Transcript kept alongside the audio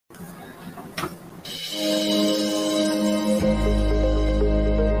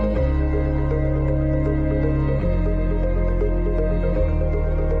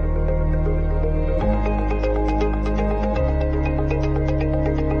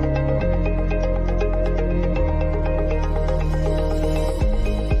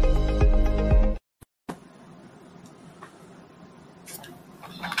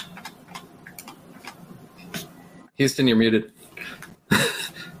Houston, you're muted.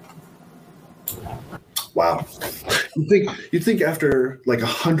 Wow. You'd think after like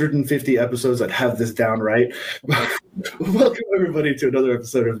 150 episodes I'd have this down right. Welcome everybody to another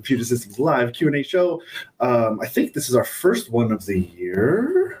episode of the Puget Systems Live Q&A show. I think this is our first one of the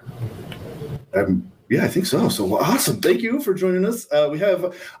year. Yeah, I think so. So awesome. Thank you for joining us. We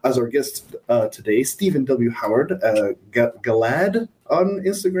have as our guest today, Stephen W. Howard, Galad on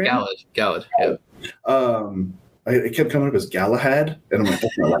Instagram. Galad, yeah. It kept coming up as Galahad, and I'm like,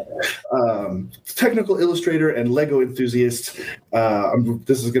 that's not right. Technical illustrator and Lego enthusiast.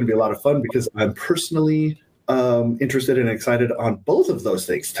 This is going to be a lot of fun because I'm personally interested and excited on both of those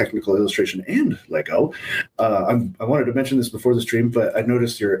things, technical illustration and Lego. I wanted to mention this before the stream, but I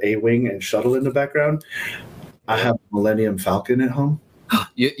noticed your A-Wing and shuttle in the background. I have Millennium Falcon at home.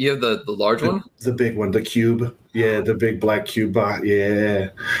 You have the large one? The big one, the cube. Yeah, the big black cube.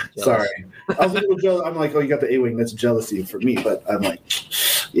 Yeah. Jealous. Sorry. I was a little jealous. I'm like, oh, you got the A-Wing. That's jealousy for me. But I'm like,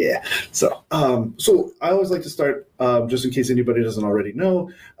 yeah. So I always like to start, just in case anybody doesn't already know,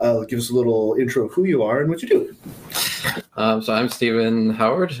 give us a little intro of who you are and what you do. So I'm Stephen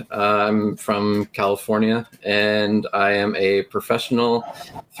Howard. I'm from California, and I am a professional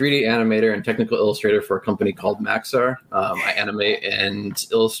 3D animator and technical illustrator for a company called Maxar. I animate and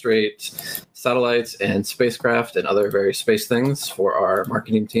illustrate satellites and spacecraft and other various space things for our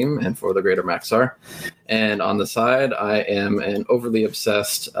marketing team and for the greater Maxar. And on the side, I am an overly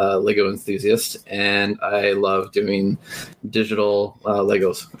obsessed Lego enthusiast, and I love doing digital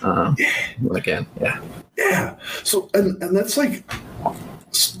Legos when I can. Yeah. So, and that's like,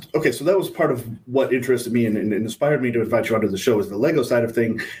 okay, so that was part of what interested me and inspired me to invite you onto the show is the Lego side of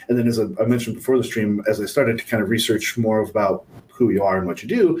thing. And then as I mentioned before the stream, as I started to kind of research more about who you are and what you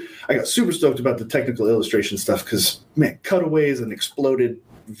do, I got super stoked about the technical illustration stuff because, man, cutaways and exploded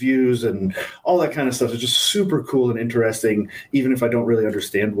views and all that kind of stuff is just super cool and interesting. Even if I don't really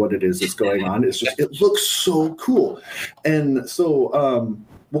understand what it is that's going on, it looks so cool. And so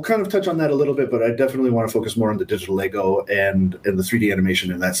we'll kind of touch on that a little bit, but I definitely want to focus more on the digital Lego and the 3D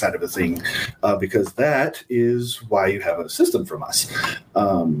animation and that side of the thing, because that is why you have a system from us.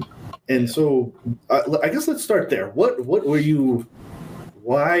 And so I guess let's start there. What were you?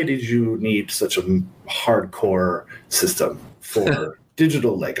 Why did you need such a hardcore system for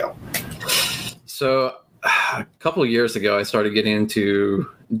digital Lego? So a couple of years ago, I started getting into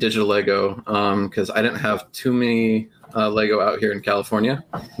digital Lego because I didn't have too many Lego out here in California,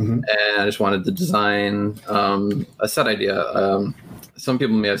 and I just wanted to design a set idea. Some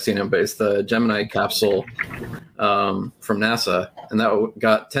people may have seen it, but it's the Gemini capsule from NASA, and that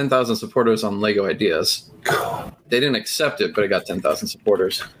got 10,000 supporters on Lego Ideas. They didn't accept it, but it got 10,000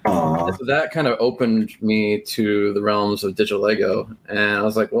 supporters. And so that kind of opened me to the realms of digital Lego, and I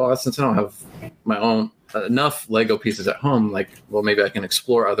was like, well, since I don't have my own enough Lego pieces at home, like, well, maybe I can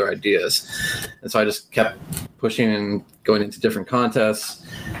explore other ideas. And so I just kept pushing and going into different contests.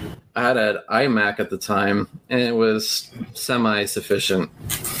 I had an iMac at the time, and it was semi-sufficient.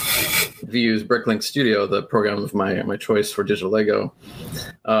 If you use Bricklink Studio, the program of my choice for digital Lego,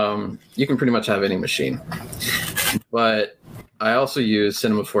 you can pretty much have any machine. But I also use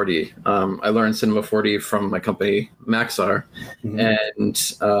Cinema 4D. I learned Cinema 4D from my company, Maxar, and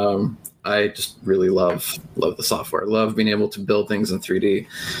I just really love the software. I love being able to build things in 3D.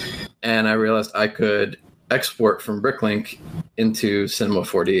 And I realized I could export from Bricklink into Cinema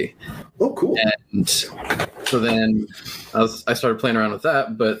 4D. Oh, cool. And so then I started playing around with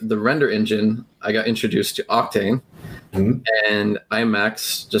that, but the render engine, I got introduced to Octane, and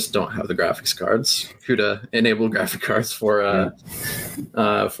iMacs just don't have the graphics cards. CUDA enabled graphic cards for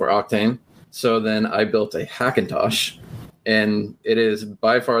Octane. So then I built a Hackintosh, and it is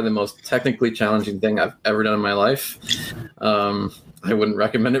by far the most technically challenging thing I've ever done in my life. I wouldn't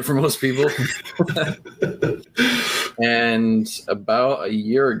recommend it for most people. And about a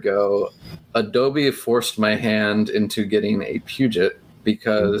year ago, Adobe forced my hand into getting a Puget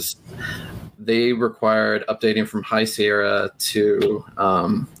because they required updating from High Sierra to,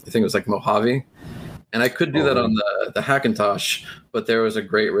 I think it was like Mojave. And I could do that on the Hackintosh, but there was a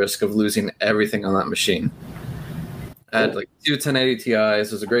great risk of losing everything on that machine. I had like two 1080 Ti's.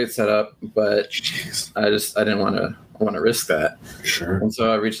 It was a great setup, but I didn't want to risk that. Sure. And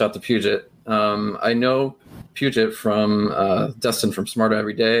so I reached out to Puget. I know Puget from Destin from Smarter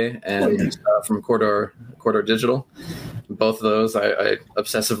Every Day and from Corridor Digital. Both of those I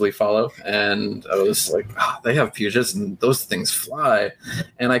obsessively follow, and I was like, oh, they have Pugets and those things fly,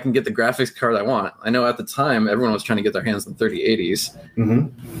 and I can get the graphics card I want. I know at the time everyone was trying to get their hands on 3080s,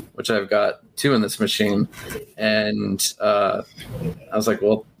 which I've got 2 in this machine, and I was like,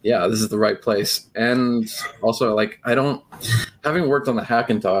 well, yeah, this is the right place. And also, like, having worked on the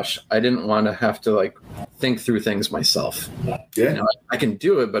Hackintosh, I didn't want to have to like think through things myself. Yeah, I can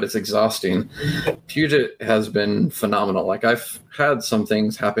do it, but it's exhausting. Puget has been phenomenal. Like, I've had some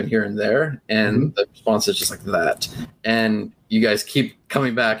things happen here and there, and the response is just like that. And you guys keep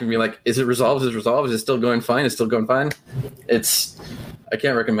coming back and be like, is it resolved? Is it resolved? Is it still going fine? Is it still going fine? I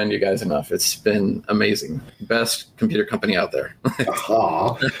can't recommend you guys enough. It's been amazing. Best computer company out there.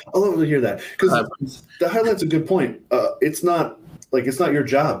 I love to hear that, because the highlight's a good point. It's not your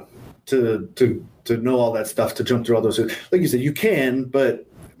job to know all that stuff, to jump through all those. Like you said, you can, but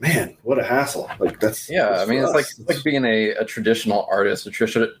man, what a hassle! Like that's I mean, it's like being a traditional artist, a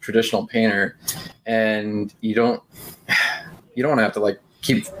traditional painter, and you don't want to have to like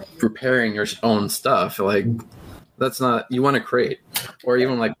keep preparing your own stuff. Like, that's not, you want to create. Or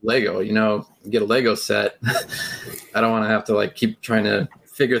even like Lego, get a Lego set. I don't want to have to like keep trying to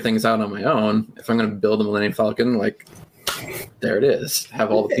figure things out on my own. If I'm going to build a Millennium Falcon, like, there it is.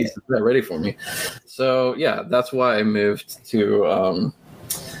 Have all the pieces ready for me. So yeah, that's why I moved to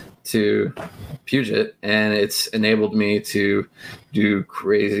Puget, and it's enabled me to do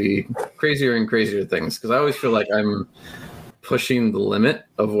crazier and crazier things, because I always feel like I'm pushing the limit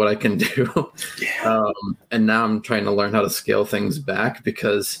of what I can do. And now I'm trying to learn how to scale things back,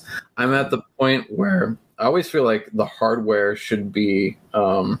 because I'm at the point where I always feel like the hardware should be,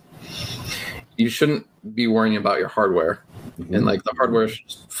 you shouldn't be worrying about your hardware, and like the hardware should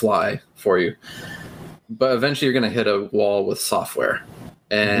just fly for you. But eventually you're going to hit a wall with software,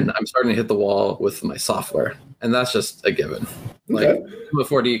 and I'm starting to hit the wall with my software. And that's just a given. Like, Cinema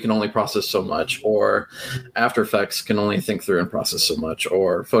 4D can only process so much, or After Effects can only think through and process so much,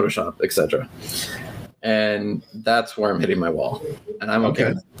 or Photoshop, etc. And that's where I'm hitting my wall, and I'm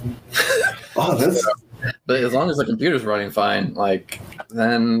okay. But as long as the computer's running fine, like,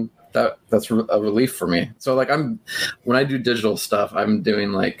 then that's a relief for me. So like, when I do digital stuff, I'm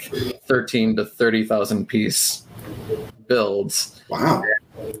doing like 13 to 30,000 piece builds. Wow.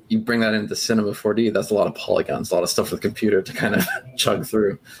 You bring that into Cinema 4D, that's a lot of polygons, a lot of stuff with the computer to kind of chug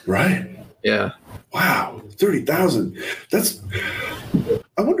through. Right. Yeah. Wow. 30,000.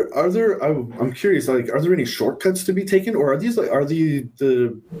 I wonder, I'm curious, like, are there any shortcuts to be taken, or are the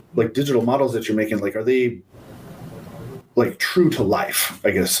digital models that you're making, like, are they like true to life,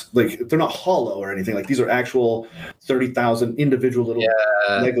 I guess? Like, they're not hollow or anything. Like, these are actual 30,000 individual little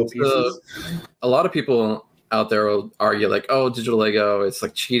Lego pieces. A lot of people out there will argue like, oh, digital Lego, it's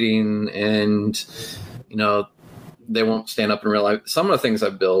like cheating, and they won't stand up in real life. Some of the things I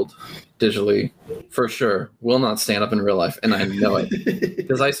build digitally, for sure, will not stand up in real life, and I know it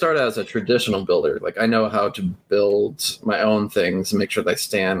because I started as a traditional builder. Like, I know how to build my own things and make sure they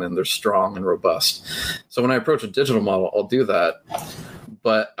stand and they're strong and robust. So when I approach a digital model, I'll do that,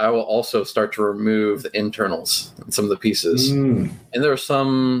 but I will also start to remove the internals and some of the pieces. And there are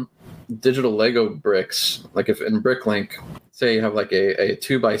some digital Lego bricks, like if in Bricklink, say you have like a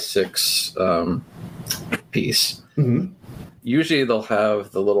 2x6 piece, usually they'll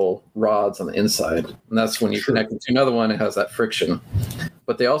have the little rods on the inside, and that's when you connect it to another one, it has that friction.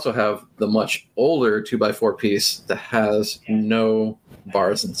 But they also have the much older 2x4 piece that has no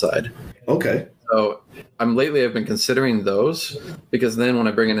bars inside. Okay. So I've been considering those, because then when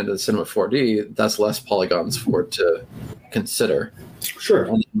I bring it into Cinema 4D, that's less polygons for it to consider. Sure.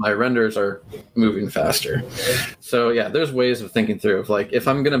 And my renders are moving faster. So yeah, there's ways of thinking through. Like, if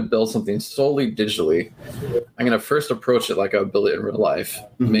I'm going to build something solely digitally, I'm going to first approach it like I would build it in real life,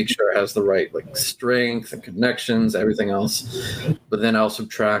 make sure it has the right like strength and connections, everything else. But then I'll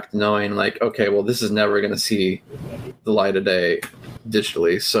subtract, knowing like, okay, well, this is never going to see the light of day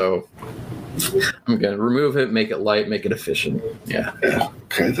digitally. So I'm going to remove it, make it light, make it efficient. Yeah.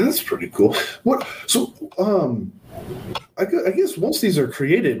 Okay, that's pretty cool. I guess once these are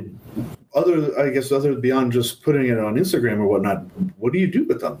created, other beyond just putting it on Instagram or whatnot, what do you do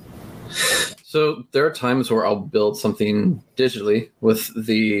with them? So there are times where I'll build something digitally with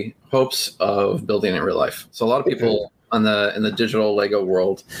the hopes of building it in real life. So a lot of people in the digital Lego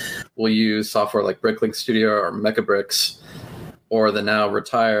world will use software like Bricklink Studio or Mechabricks, or the now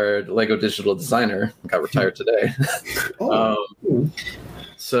retired Lego Digital Designer, got retired today.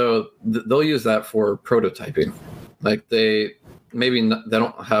 So they'll use that for prototyping. Like, they maybe they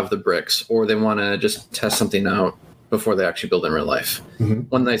don't have the bricks, or they want to just test something out before they actually build in real life. Mm-hmm.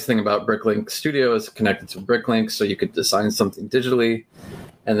 One nice thing about Bricklink Studio is connected to Bricklink, so you could design something digitally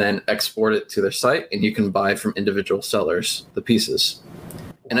and then export it to their site, and you can buy from individual sellers the pieces.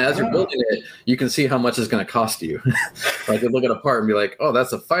 And as you're building it, you can see how much it's going to cost you. Like, you look at a part and be like, oh,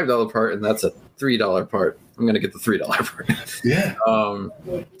 that's a $5 part, and that's a $3 part. I'm going to get the $3 part. Yeah.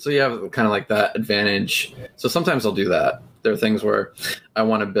 So you have kind of like that advantage. So sometimes I'll do that. There are things where I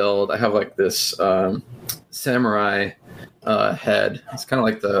want to build. I have like this samurai head. It's kind of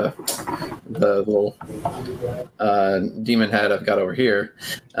like the little demon head I've got over here.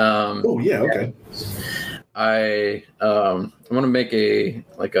 Okay. I want to make a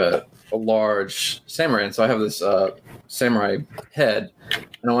large samurai, and so I have this samurai head,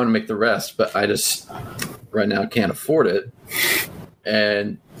 and I want to make the rest, but I just right now can't afford it,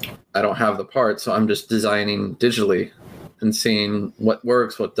 and I don't have the parts, so I'm just designing digitally and seeing what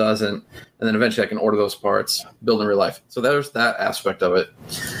works, what doesn't, and then eventually I can order those parts, build in real life. So there's that aspect of it.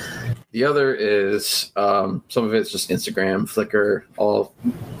 The other is some of it's just Instagram, Flickr. I'll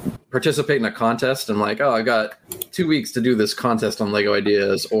participate in a contest. I'm like, oh, I got 2 weeks to do this contest on Lego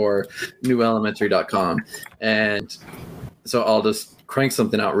Ideas or newelementary.com. And so I'll just crank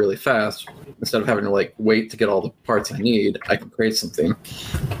something out really fast. Instead of having to like wait to get all the parts I need, I can create something.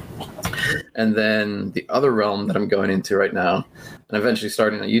 And then the other realm that I'm going into right now, and eventually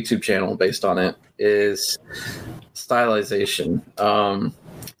starting a YouTube channel based on it, is stylization.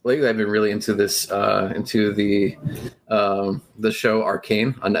 Lately, I've been really into this, into the show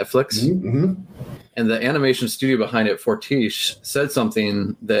Arcane on Netflix. Mm-hmm. And the animation studio behind it, Fortiche, said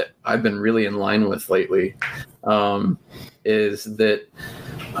something that I've been really in line with lately, is that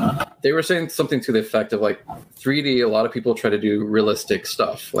they were saying something to the effect of like 3D, a lot of people try to do realistic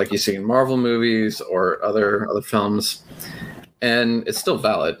stuff like you see in Marvel movies or other films. And it's still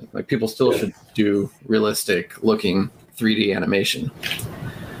valid. Like, people still should do realistic looking 3D animation.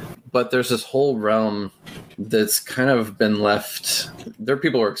 But there's this whole realm that's kind of been left. There are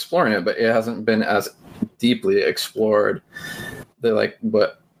people who are exploring it, but it hasn't been as deeply explored. They're like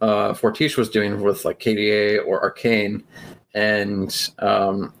what Fortiche was doing with like KDA or Arcane. And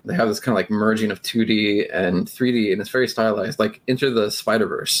they have this kind of like merging of 2D and 3D, and it's very stylized, like Into the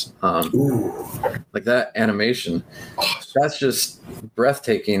Spider-Verse. Like that animation, that's just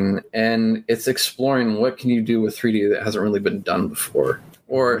breathtaking, and it's exploring what can you do with 3D that hasn't really been done before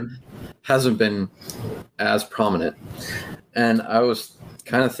or hasn't been as prominent. And I was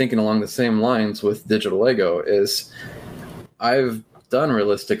kind of thinking along the same lines with digital Lego. Is I've done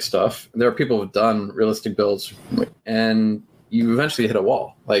realistic stuff. There are people who've done realistic builds, and you eventually hit a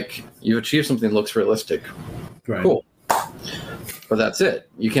wall. Like, you've achieved something that looks realistic. Right. Cool. But that's it.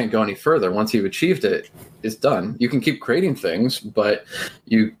 You can't go any further. Once you've achieved it, it's done. You can keep creating things, but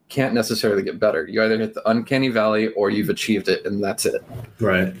you can't necessarily get better. You either hit the uncanny valley or you've achieved it, and that's it.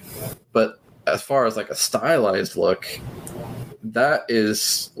 Right. But as far as like a stylized look, that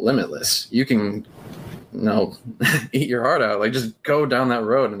is limitless. You can eat your heart out. Like, just go down that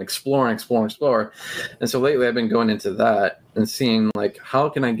road and explore. And so lately I've been going into that and seeing like, how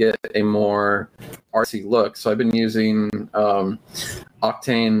can I get a more artsy look? So I've been using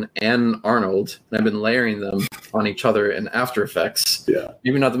Octane and Arnold, and I've been layering them on each other in After Effects. Yeah.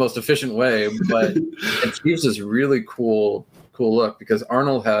 Maybe not the most efficient way, but it achieves this really cool look, because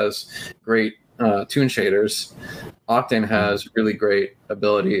Arnold has great toon shaders. Octane has really great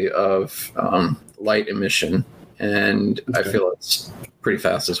ability of light emission, and okay. I feel it's pretty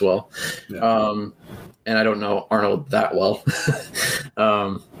fast as well. Yeah. And I don't know Arnold that well.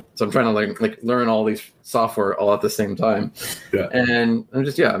 So I'm trying to learn all these software all at the same time. Yeah. And I'm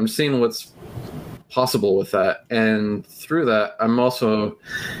just seeing what's possible with that. And through that, I'm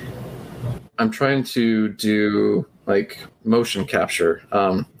trying to do like motion capture.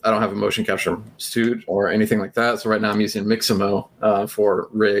 I don't have a motion capture suit or anything like that. So right now I'm using Mixamo for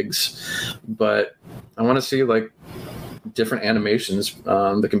rigs, but I want to see like different animations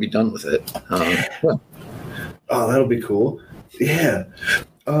that can be done with it. Yeah. Oh, that'll be cool. Yeah.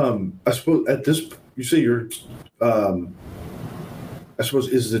 I suppose at this, you say you're, I suppose,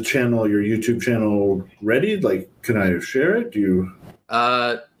 is the channel, your YouTube channel, ready? Like, can I share it? Do you?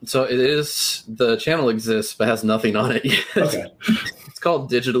 So it is, the channel exists, but has nothing on it yet. Okay. It's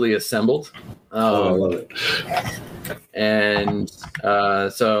called Digitally Assembled. I love it. And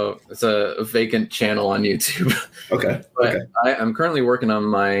so it's a vacant channel on YouTube. Okay. But okay. I'm currently working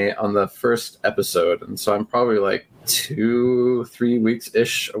on the first episode, and so I'm probably like 2-3 weeks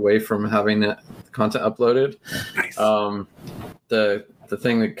ish away from having the content uploaded. Nice. The the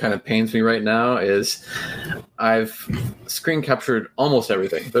thing that kind of pains me right now is I've screen captured almost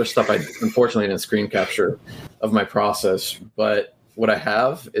everything. There's stuff I unfortunately didn't screen capture of my process, but what I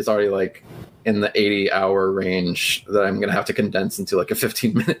have is already like in the 80-hour range that I'm going to have to condense into like a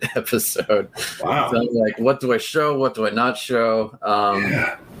 15-minute episode. Wow. So I'm like, what do I show? What do I not show?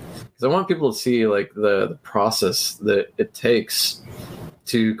 Because I want people to see like the process that it takes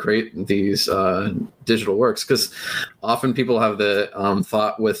to create these digital works. Because often people have the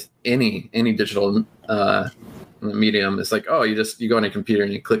thought with any digital medium, it's like, oh, you go on a computer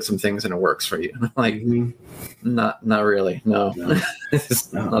and you click some things and it works for you. Like, not really. No.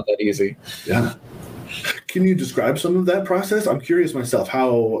 It's not that easy. Yeah. Can you describe some of that process? I'm curious myself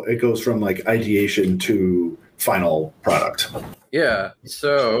how it goes from like ideation to final product. Yeah.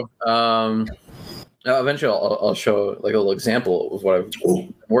 So eventually I'll show like a little example of what I've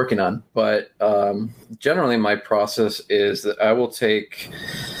been working on. But generally my process is that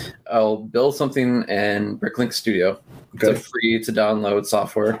I'll build something in Bricklink Studio. Okay. It's a free to download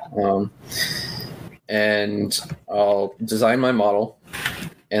software. And I'll design my model,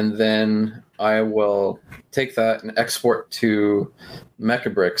 and then I will take that and export to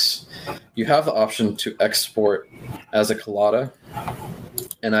Mechabricks. You have the option to export as a collada,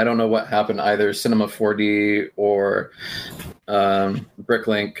 and I don't know what happened. Either Cinema 4D or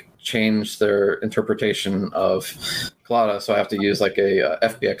Bricklink changed their interpretation of collada, so I have to use like a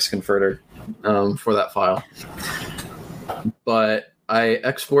FBX converter for that file. But I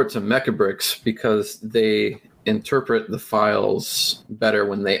export to Mechabricks because they interpret the files better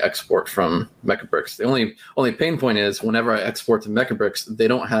when they export from Mechabricks. The only pain point is whenever I export to Mechabricks, they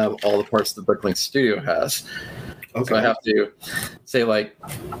don't have all the parts that Bricklink Studio has. Okay. So I have to say, like,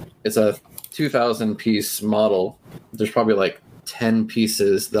 it's a 2,000 piece model. There's probably like 10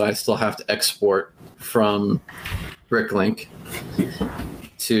 pieces that I still have to export from Bricklink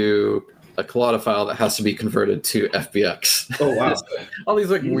to a collada file that has to be converted to FBX. Oh, wow. All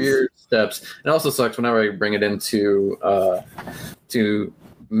these like weird steps. It also sucks whenever I bring it into to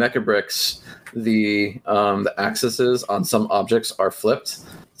Mechabricks, the axes on some objects are flipped.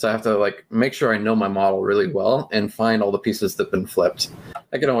 So I have to like make sure I know my model really well and find all the pieces that have been flipped.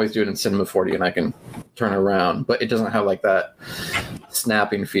 I can always do it in Cinema 4D and I can turn around, but it doesn't have like that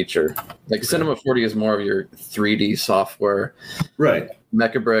snapping feature. Like Cinema 4D is more of your 3D software. Right.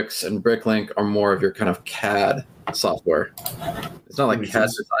 Mechabricks and Bricklink are more of your kind of CAD software. It's not like CAD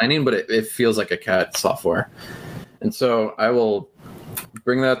designing, but it feels like a CAD software. And so I will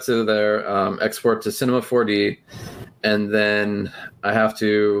bring that to their export to Cinema 4D, and then I have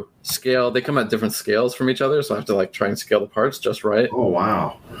to scale. They come at different scales from each other, so I have to like try and scale the parts just right. Oh,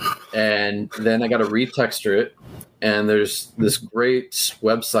 wow. And then I got to retexture it. And there's this great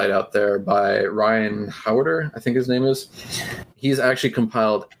website out there by Ryan Howder, I think his name is. He's actually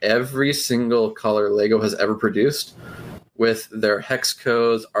compiled every single color Lego has ever produced with their hex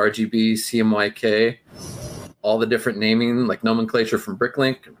codes, RGB, CMYK, all the different naming, like nomenclature from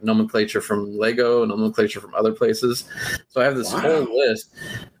Bricklink, nomenclature from Lego, nomenclature from other places. So I have this whole list,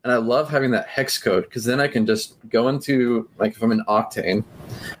 and I love having that hex code because then I can just go into, like if I'm in Octane,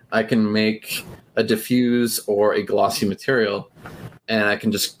 I can make a diffuse or a glossy material, and I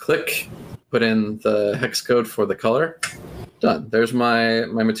can just click, put in the hex code for the color. Done. There's my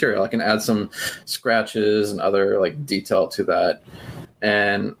material. I can add some scratches and other like detail to that,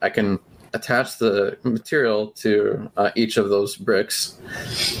 and I can attach the material to each of those bricks,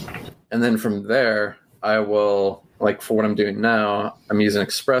 and then from there I will, like for what I'm doing now, I'm using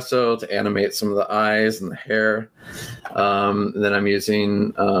Espresso to animate some of the eyes and the hair. And then I'm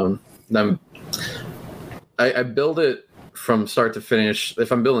using I build it from start to finish.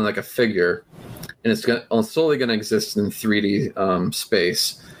 If I'm building like a figure and it's solely going to exist in 3D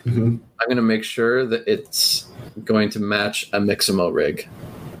space, I'm going to make sure that it's going to match a Mixamo rig.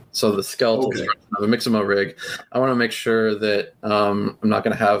 So the skeleton of a Mixamo rig, I want to make sure that I'm not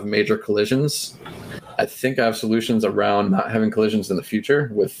going to have major collisions. I think I have solutions around not having collisions in the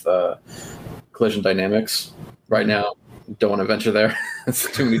future with collision dynamics. Right now, don't want to venture there. There's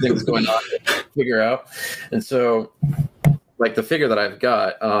too many things going on to figure out. And so, like the figure that I've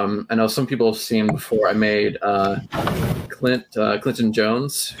got, I know some people have seen before. I made Clinton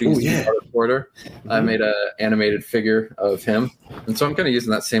Jones, who used to be a reporter. I made an animated figure of him, and so I'm kind of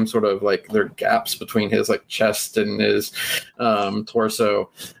using that same sort of like there are gaps between his like chest and his torso,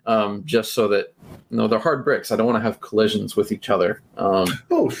 just so that they're hard bricks. I don't want to have collisions with each other.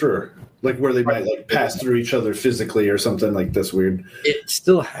 Oh, sure. Like where they might like pass through each other physically or something like that's weird. It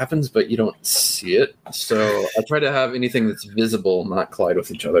still happens, but you don't see it. So I try to have anything that's visible not collide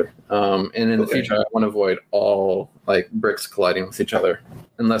with each other. And in the future, I want to avoid all like bricks colliding with each other,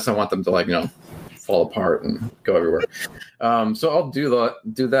 unless I want them to like fall apart and go everywhere. So I'll do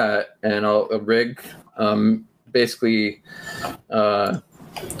that, and I'll rig basically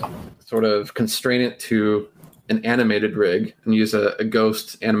sort of constrain it to an animated rig and use a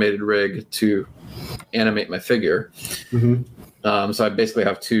ghost animated rig to animate my figure. Mm-hmm. So I basically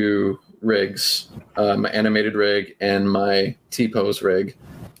have two rigs, my animated rig and my T-pose rig,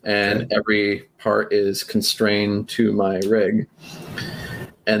 and every part is constrained to my rig,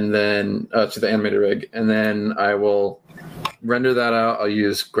 and then to the animated rig, and then I will render that out. I'll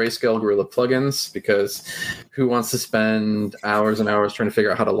use Grayscale Gorilla plugins, because who wants to spend hours and hours trying to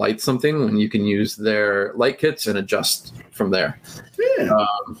figure out how to light something when you can use their light kits and adjust from there? Yeah.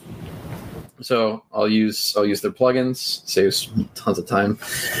 So I'll use their plugins, saves tons of time,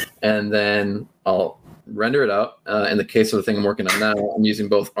 and then I'll render it out. In the case of the thing I'm working on now, I'm using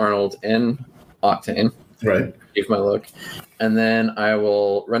both Arnold and Octane. Right. Give my look, and then I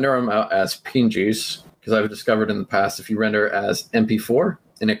will render them out as PNGs. Because I've discovered in the past, if you render as MP4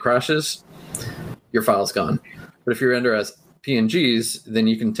 and it crashes, your file's gone. But if you render as PNGs, then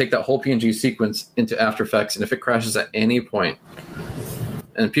you can take that whole PNG sequence into After Effects, and if it crashes at any point,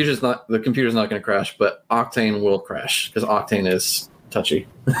 and the computer's not going to crash, but Octane will crash, because Octane is touchy.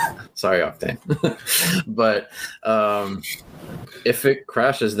 Sorry, Octane. But if it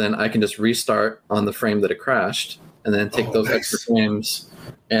crashes, then I can just restart on the frame that it crashed, and then take those extra frames.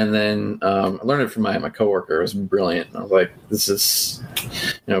 And then I learned it from my coworker. It was brilliant. I was like, this is,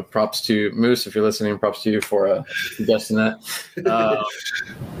 props to Moose, if you're listening, props to you for suggesting that.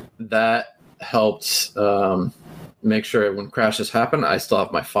 That helped make sure when crashes happen, I still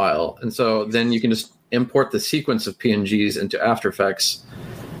have my file. And so then you can just import the sequence of PNGs into After Effects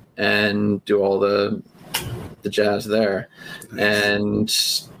and do all the jazz there. And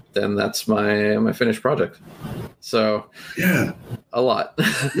then that's my finished project. So yeah, a lot.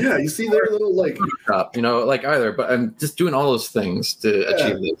 Yeah, you see their little like either, but I'm just doing all those things to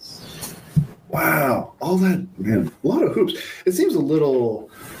achieve this. Wow, all that, man, a lot of hoops. It seems a little.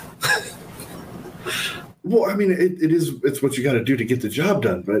 Well, I mean, it's what you got to do to get the job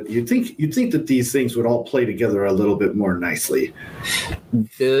done. But you'd think that these things would all play together a little bit more nicely.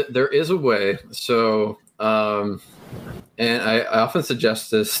 There is a way. So. And I often suggest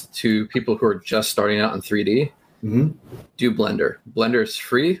this to people who are just starting out in 3D. Mm-hmm. Do Blender. Blender is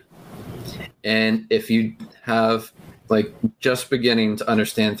free. And if you have just beginning to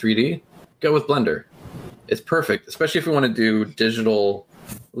understand 3D, go with Blender. It's perfect, especially if you want to do digital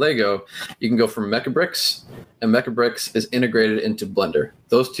Lego. You can go for Mechabricks, and Mechabricks is integrated into Blender.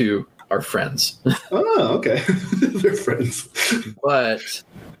 Those two are friends. Oh, okay. They're friends. But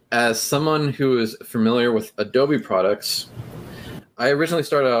as someone who is familiar with Adobe products, I originally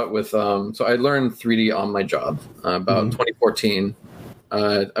started out with, so I learned 3D on my job about 2014.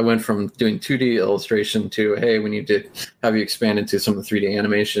 I went from doing 2D illustration to, hey, we need to have you expand into some of the 3D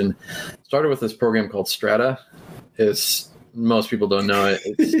animation. Started with this program called Strata. Most people don't know it.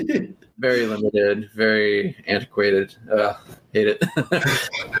 It's very limited, very antiquated. Hate it.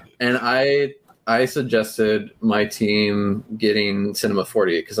 And I suggested my team getting Cinema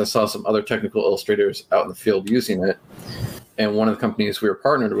 4D because I saw some other technical illustrators out in the field using it. And one of the companies we were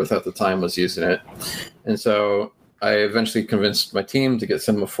partnered with at the time was using it. And so I eventually convinced my team to get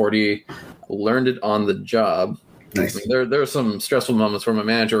Cinema 4D, learned it on the job. Nice. I mean, there were some stressful moments where my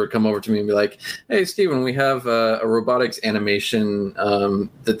manager would come over to me and be like, hey, Steven, we have a robotics animation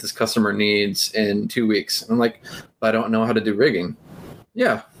that this customer needs in 2 weeks. And I'm like, but I don't know how to do rigging.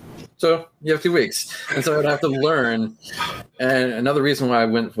 Yeah. So you have 2 weeks. And so I'd have to learn. And another reason why I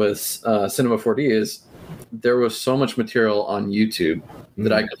went with Cinema 4D is there was so much material on YouTube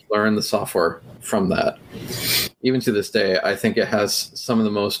that I could learn the software from that. Even to this day, I think it has some of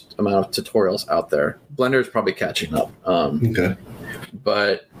the most amount of tutorials out there. Blender is probably catching up. Okay.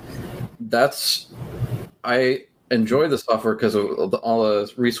 But I enjoy the software because of all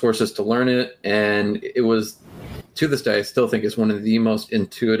the resources to learn it. And it was, to this day, I still think it's one of the most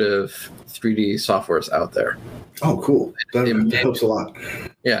intuitive 3D softwares out there. Oh, cool. That helps a lot.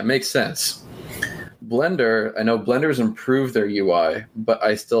 Yeah, it makes sense. Blender, I know Blender's improved their UI, but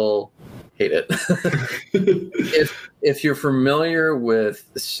I still hate it. If you're familiar with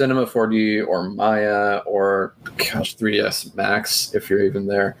Cinema 4D or Maya or 3ds Max, if you're even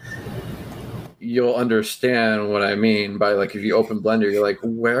there, you'll understand what I mean by if you open Blender, you're like,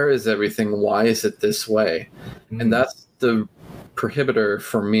 where is everything? Why is it this way? And that's the prohibitor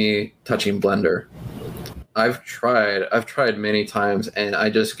for me touching Blender. I've tried many times, and I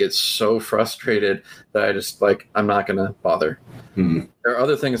just get so frustrated that I just like, I'm not gonna bother. There are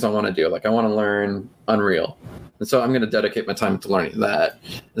other things I want to do. Like I want to learn Unreal, and so I'm going to dedicate my time to learning that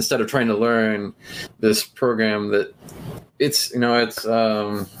instead of trying to learn this program that it's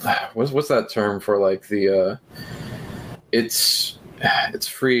what's that term for, like the it's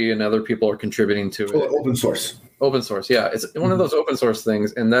free and other people are contributing to it. Open source. Open source, yeah, it's one of those open source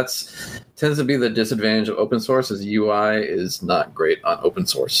things, and tends to be the disadvantage of open source is UI is not great on open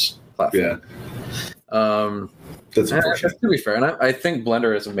source platform. Yeah. That's to be fair, and I think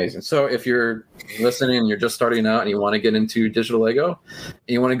Blender is amazing. So if you're listening and you're just starting out and you want to get into digital Lego, and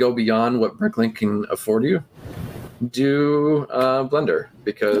you want to go beyond what Bricklink can afford you, do Blender,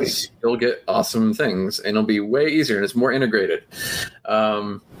 because you'll get awesome things and it'll be way easier and it's more integrated.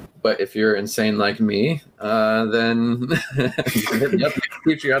 But if you're insane like me, then you have to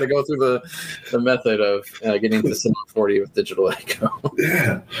teach you how to go through the method of getting to Cinema 4D with digital Lego.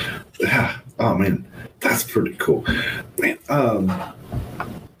 Yeah. Oh man, that's pretty cool, man.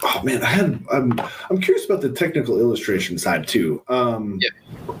 Oh man, I'm curious about the technical illustration side too.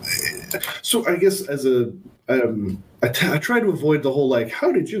 So I guess as I try to avoid the whole like,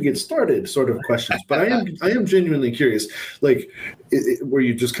 how did you get started sort of questions, but I am genuinely curious. Like, were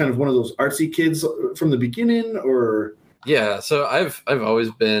you just kind of one of those artsy kids from the beginning, or? Yeah, so I've always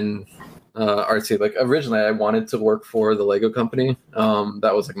been artsy. Like originally, I wanted to work for the Lego company.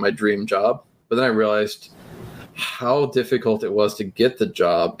 That was like my dream job, but then I realized how difficult it was to get the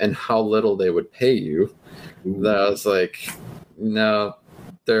job and how little they would pay you. That I was like, no.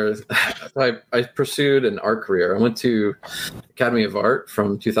 I pursued an art career. I went to Academy of Art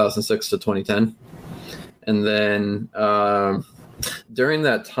from 2006 to 2010. And then during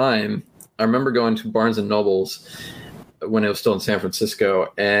that time, I remember going to Barnes and Noble's when it was still in San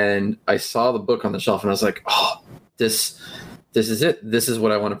Francisco, and I saw the book on the shelf and I was like, oh, this is it. This is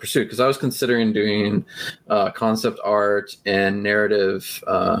what I want to pursue. Because I was considering doing concept art and narrative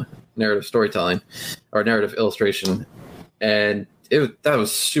storytelling or narrative illustration. And that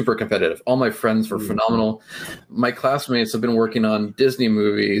was super competitive. All my friends were phenomenal. My classmates have been working on Disney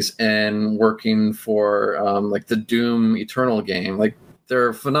movies and working for like the Doom Eternal game. Like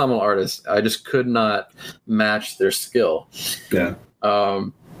they're phenomenal artists. I just could not match their skill. Yeah.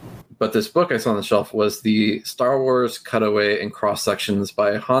 But this book I saw on the shelf was the Star Wars Cutaway and Cross Sections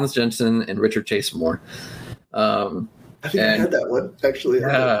by Hans Jensen and Richard Chasemore. I think I had that one actually.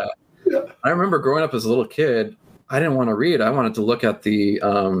 Yeah. I remember growing up as a little kid, I didn't want to read. I wanted to look at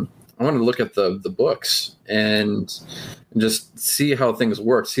the books and just see how things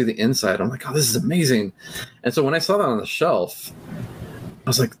work, see the inside. I'm like, oh, this is amazing. And so when I saw that on the shelf, I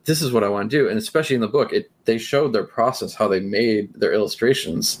was like, this is what I want to do. And especially in the book, they showed their process, how they made their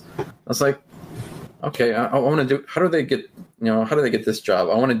illustrations. I was like, okay, I want to do. How do they get this job?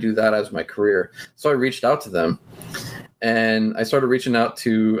 I want to do that as my career. So I reached out to them. And I started reaching out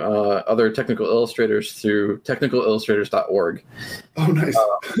to other technical illustrators through technicalillustrators.org. Oh, nice.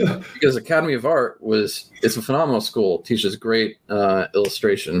 Because Academy of Art it's a phenomenal school, teaches great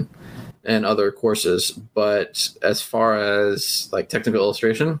illustration and other courses. But as far as like technical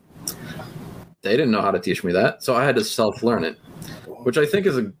illustration, they didn't know how to teach me that. So I had to self-learn it, which I think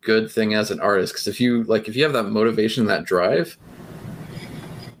is a good thing as an artist. Because if you have that motivation, that drive,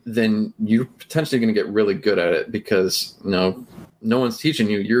 then you're potentially going to get really good at it because no one's teaching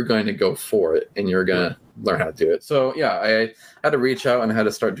you. You're going to go for it and you're going to learn how to do it. So yeah, I had to reach out and I had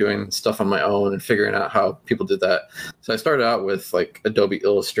to start doing stuff on my own and figuring out how people did that. So I started out with like Adobe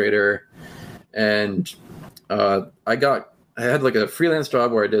Illustrator, and I had like a freelance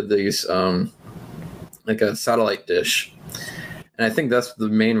job where I did these like a satellite dish. And I think that's the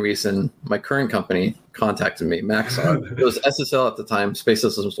main reason my current company contacted me, Maxar. It was SSL at the time, Space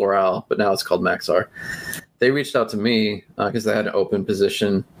Systems L'Oreal, but now it's called Maxar. They reached out to me because they had an open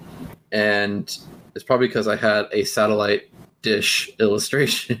position. And it's probably because I had a satellite dish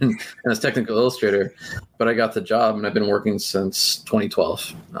illustration as technical illustrator. But I got the job, and I've been working since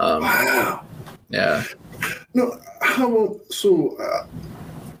 2012. Wow. Yeah. No,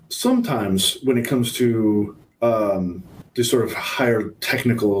 sometimes when it comes to the sort of higher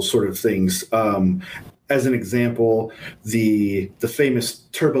technical sort of things. As an example, the famous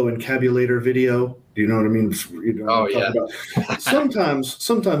Turbo Encabulator video. Do you know what I mean? You know what I'm talking about?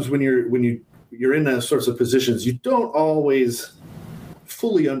 Sometimes when you're in those sorts of positions, you don't always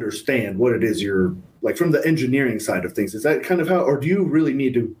fully understand what it is you're like from the engineering side of things. Is that kind of how, or do you really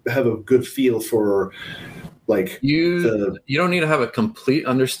need to have a good feel for like you don't need to have a complete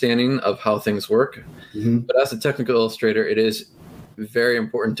understanding of how things work, but as a technical illustrator, it is very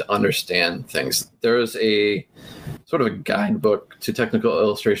important to understand things. There is a sort of a guidebook to technical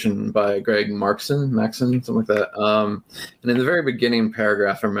illustration by Greg Maxon, something like that. And in the very beginning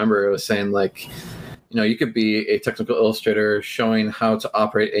paragraph, I remember it was saying like, you could be a technical illustrator showing how to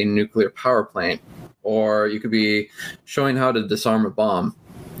operate a nuclear power plant, or you could be showing how to disarm a bomb.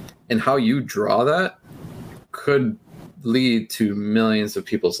 And how you draw that could lead to millions of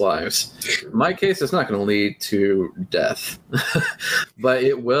people's lives. In my case, it's not going to lead to death, but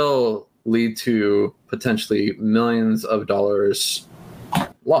it will lead to potentially millions of dollars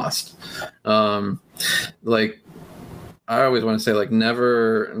lost. Like I always want to say, like,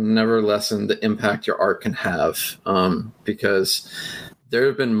 never lessen the impact your art can have, because there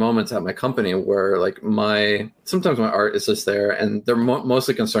have been moments at my company where like sometimes my art is just there and they're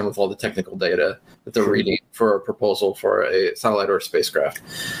mostly concerned with all the technical data that they're reading for a proposal for a satellite or a spacecraft.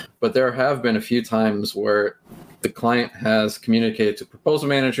 But there have been a few times where the client has communicated to proposal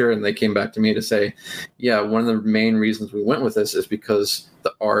manager and they came back to me to say, yeah, one of the main reasons we went with this is because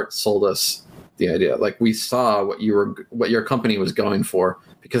the art sold us the idea. Like we saw what your company was going for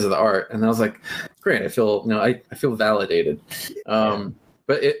because of the art. And I was like, great. I feel, I feel validated.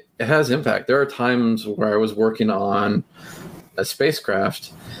 But it has impact. There are times where I was working on a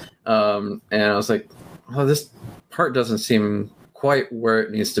spacecraft, and I was like, oh, this part doesn't seem quite where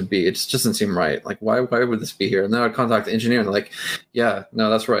it needs to be. It just doesn't seem right. Like, why would this be here? And then I'd contact the engineer and they're like, yeah, no,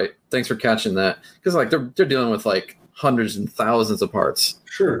 that's right. Thanks for catching that. Because like they're dealing with like hundreds and thousands of parts.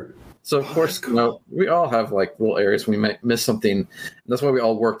 Sure. So of course, we all have like little areas we might miss something. And that's why we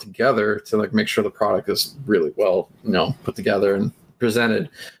all work together to like make sure the product is really well, put together and presented.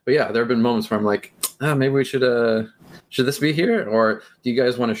 But yeah, there have been moments where I'm like, maybe we should this be here? Or do you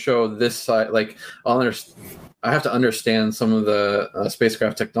guys want to show this side? Like I have to understand some of the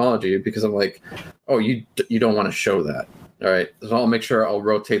spacecraft technology because I'm like, oh, you don't want to show that. All right. So I'll make sure I'll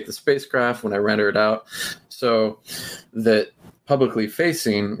rotate the spacecraft when I render it out so that publicly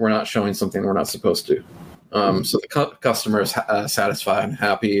facing, we're not showing something we're not supposed to. So the customer is satisfied and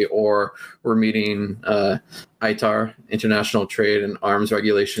happy, or we're meeting ITAR, International Trade and Arms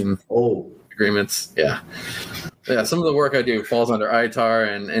Regulation agreements. Yeah. Some of the work I do falls under ITAR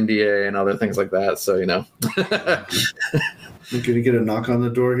and NDA and other things like that. So, I'm going to get a knock on the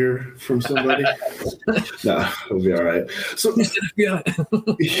door here from somebody. No, it'll be all right. So, yeah,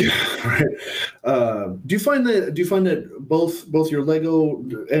 right. Do you find that both your Lego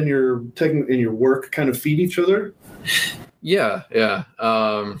and your work kind of feed each other? Yeah.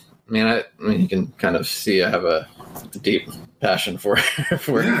 I mean, you can kind of see I have a deep passion for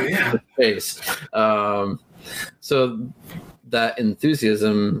space. So that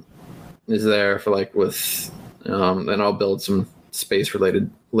enthusiasm is there for like with. And I'll build some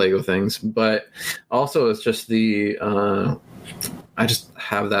space-related Lego things, but also it's just I just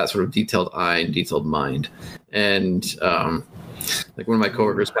have that sort of detailed eye and detailed mind, and like one of my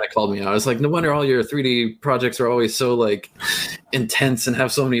coworkers kind of called me out. I was like, no wonder all your 3D projects are always so like intense and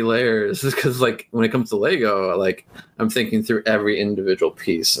have so many layers, because like when it comes to Lego, like I'm thinking through every individual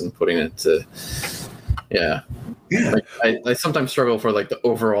piece and putting it to Like, I sometimes struggle for like the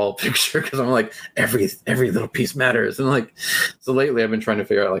overall picture because I'm like every little piece matters, and like so lately I've been trying to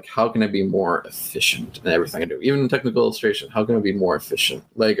figure out like how can I be more efficient in everything I do, even in technical illustration. How can I be more efficient?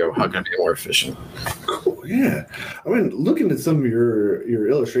 Lego, how can I be more efficient? Cool, yeah. I mean, looking at some of your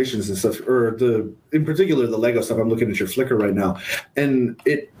illustrations and stuff, or in particular the Lego stuff. I'm looking at your Flickr right now, and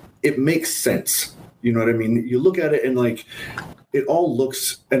it makes sense. You know what I mean? You look at it and like. It all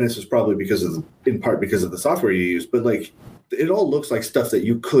looks, and this is probably in part because of the software you use, but like it all looks like stuff that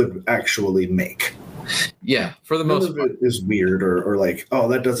you could actually make. Yeah, for the most part. It is weird or like, oh,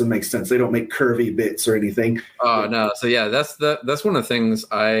 that doesn't make sense. They don't make curvy bits or anything. Oh no, so yeah, that's one of the things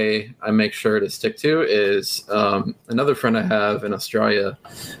I make sure to stick to is another friend I have in Australia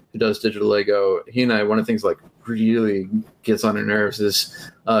who does digital Lego. He and I, one of the things like really gets on our nerves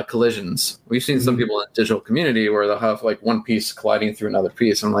is collisions. We've seen some people in the digital community where they'll have like one piece colliding through another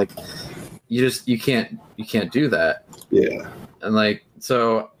piece. I'm like, you can't do that. Yeah. And like,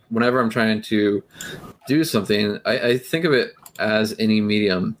 so whenever I'm trying to do something, I think of it as any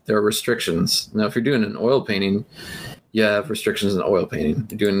medium. There are restrictions. Now, if you're doing an oil painting, you have restrictions in oil painting.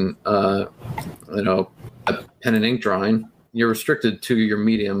 You're doing, a pen and ink drawing, you're restricted to your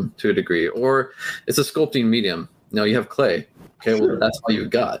medium to a degree. Or it's a sculpting medium. Now, you have clay. Okay, well, that's all you've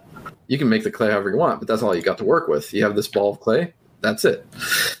got. You can make the clay however you want, but that's all you got to work with. You have this ball of clay. That's it.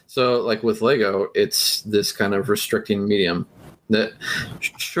 So, like with Lego, it's this kind of restricting medium. That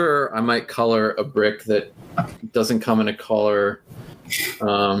sure, I might color a brick that doesn't come in a color.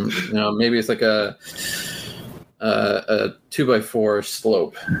 Maybe it's like a a 2x4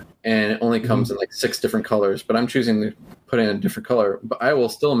 slope, and it only comes in like 6 different colors, but I'm choosing to put in a different color, but I will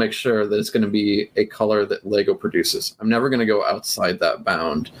still make sure that it's going to be a color that Lego produces. I'm never going to go outside that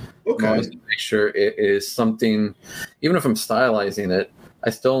bound. Okay. I'm always going to make sure it is something, even if I'm stylizing it, I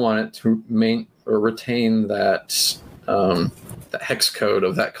still want it to retain that the hex code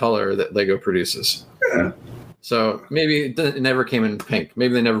of that color that Lego produces. Yeah. So maybe it never came in pink.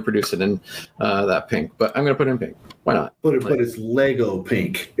 Maybe they never produced it in that pink, but I'm going to put it in pink. Why not? But it's Lego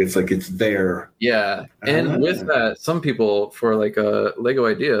pink. It's like it's there. Yeah. And with that, some people for like Lego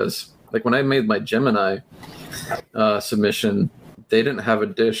ideas, like when I made my Gemini submission, they didn't have a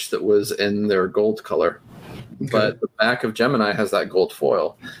dish that was in their gold color. Okay. But the back of Gemini has that gold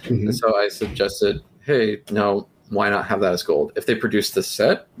foil. Mm-hmm. And so I suggested, hey, no, why not have that as gold? If they produced this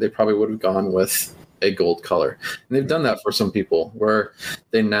set, they probably would have gone with a gold color. And they've done that for some people where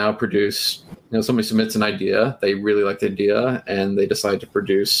they now produce, somebody submits an idea, they really like the idea, and they decide to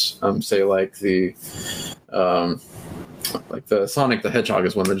produce, say like the Sonic the Hedgehog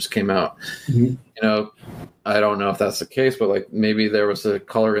is one that just came out. Mm-hmm. I don't know if that's the case, but like maybe there was a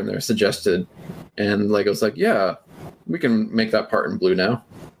color in there suggested, and Lego's like, yeah, we can make that part in blue now.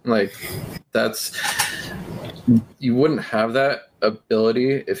 Like you wouldn't have that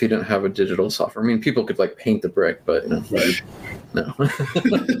ability if you didn't have a digital software. I mean, people could like paint the brick, but right. No.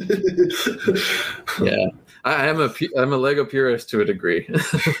 Yeah, I'm a Lego purist to a degree.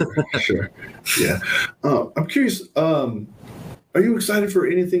 Sure. Yeah. I'm curious. Are you excited for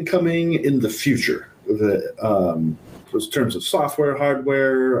anything coming in the future? In terms of software,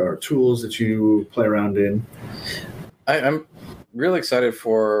 hardware, or tools that you play around in? I'm really excited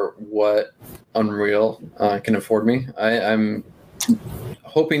for what Unreal can afford me. I'm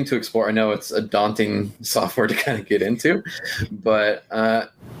hoping to explore. I know it's a daunting software to kind of get into, but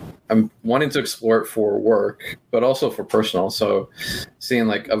I'm wanting to explore it for work, but also for personal. So seeing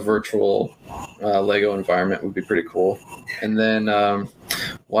like a virtual Lego environment would be pretty cool. And then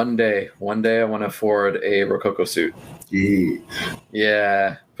one day I want to afford a Rococo suit.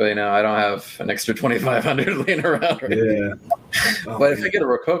 Yeah, but I don't have an extra 2,500 laying around. Right? Yeah. Oh, but if I get a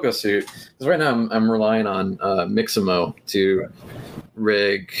Rococo suit, because right now I'm relying on Mixamo to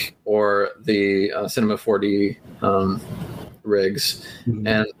rig, or the Cinema 4D rigs, mm-hmm.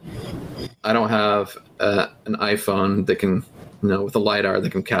 and I don't have an iPhone that can, with a LiDAR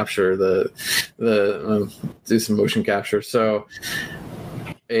that can capture the do some motion capture. So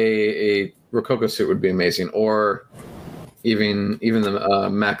a Rococo suit would be amazing, or even the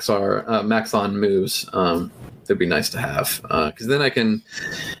Maxon moves. That'd be nice to have, because then I can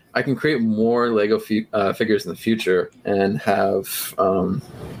create more Lego figures in the future and have do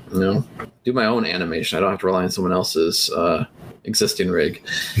my own animation. I don't have to rely on someone else's existing rig.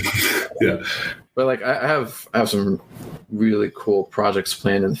 Yeah, but like I have some really cool projects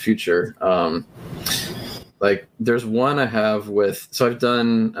planned in the future. Like there's one I have with. So I've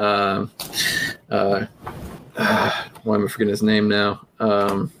done. Why am I forgetting his name now?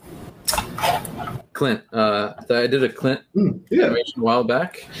 Clint. I did a Clint animation a while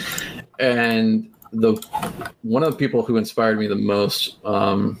back, and one of the people who inspired me the most,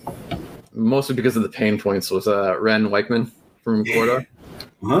 mostly because of the pain points, was Ren Weichman from Corda.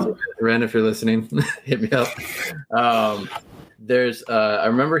 Uh-huh. Ren, if you're listening, hit me up. I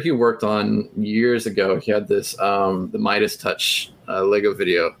remember he worked on years ago. He had this the Midas Touch Lego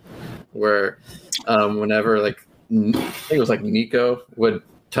video where whenever I think it was like Nico would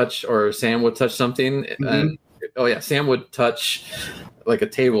touch, or Sam would touch something, mm-hmm. and Sam would touch like a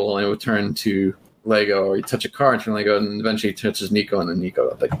table and it would turn to Lego, or he'd touch a car and turn Lego, and eventually he touches Nico and then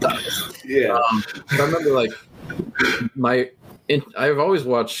Nico dies. Yeah. So I remember I've always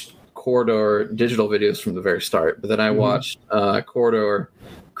watched Corridor digital videos from the very start, but then I watched Corridor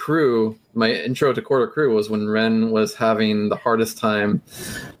Crew. My intro to Corridor Crew was when Ren was having the hardest time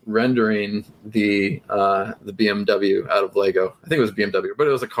rendering the BMW out of Lego. I think it was BMW, but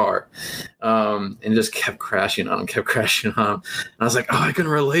it was a car, and it just kept crashing on him. And I was like, oh, I can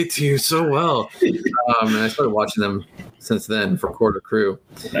relate to you so well. And I started watching them since then for Corridor Crew.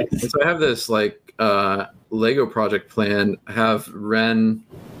 Nice. And so I have this Lego project plan. I have Ren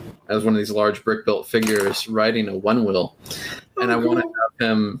as one of these large brick built figures riding a one wheel, and I want to have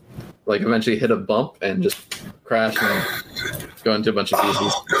him eventually hit a bump and just crash and go into a bunch of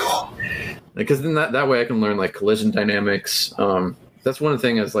pieces. Because then that way I can learn collision dynamics. That's one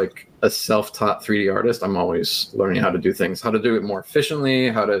thing as a self-taught 3D artist. I'm always learning how to do things, how to do it more efficiently,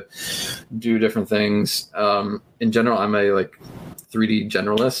 how to do different things. In general, I'm a 3D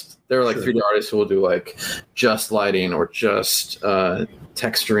generalist. There are 3D artists who will do just lighting, or just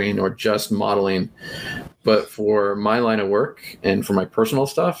texturing, or just modeling. but for my line of work and for my personal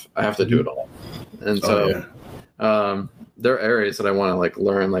stuff, I have to do it all. And so there are areas that I want to like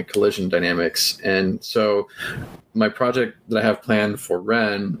learn, like collision dynamics. And so my project that I have planned for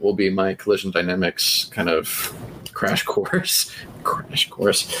Ren will be my collision dynamics kind of crash course.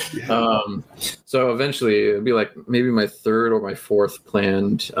 Yeah. So eventually it'll be like maybe my third or my fourth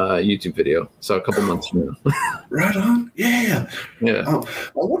planned YouTube video. So a couple months from now. Right on. Yeah. I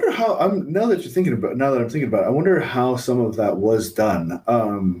wonder how now that I'm thinking about it, I wonder how some of that was done.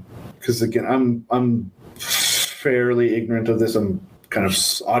 Because again, I'm fairly ignorant of this. I'm kind of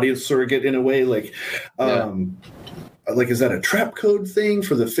audience surrogate in a way. Like, like, is that a trap code thing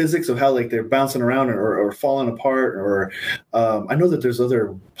for the physics of how like they're bouncing around or falling apart? Or I know that there's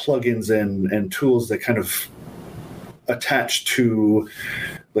other plugins and tools that kind of attach to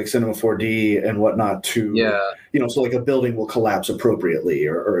like Cinema 4D and whatnot to, so like a building will collapse appropriately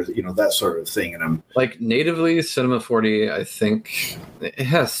or that sort of thing. And I'm like natively Cinema 4D, I think it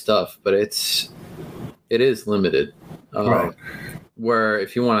has stuff, but it is limited. Right. Where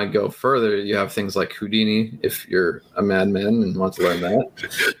if you want to go further, you have things like Houdini, if you're a madman and want to learn that,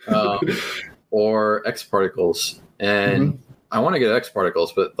 or X Particles. And I want to get X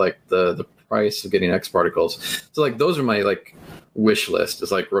Particles, but like the price of getting X Particles. So like those are my like wish list.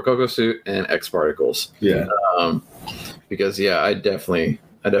 It's like Rococo Suit and X Particles. Yeah. Because I definitely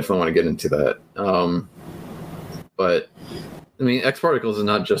want to get into that. But I mean, X Particles is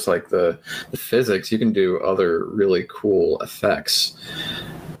not just like the physics. You can do other really cool effects.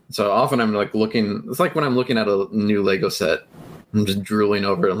 So often I'm like looking. It's like when I'm looking at a new Lego set, I'm just drooling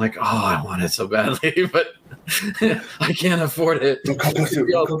over it. I'm like, oh, I want it so badly, but I can't afford it.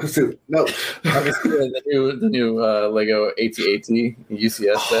 Rococo Suit. No. Obviously, the new Lego AT-AT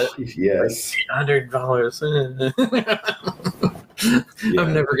UCS set. Yes. $800.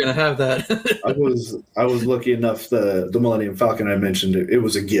 I'm never gonna have that. I was lucky enough. The Millennium Falcon I mentioned, it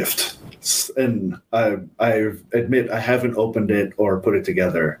was a gift, and I admit I haven't opened it or put it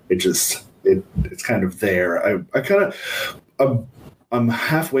together. It's kind of there. I'm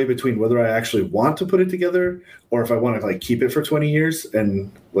halfway between whether I actually want to put it together or if I want to like keep it for 20 years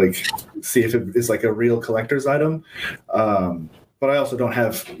and like see if it is like a real collector's item. But I also don't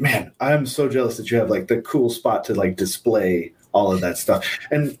have. Man, I'm so jealous that you have like the cool spot to like display all of that stuff,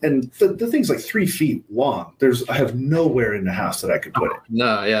 and the thing's like 3 feet long. I have nowhere in the house that I could put it. No,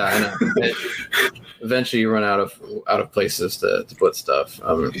 I know. Eventually, you run out of places to put stuff.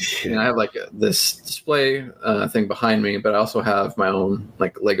 And I have like this display thing behind me, but I also have my own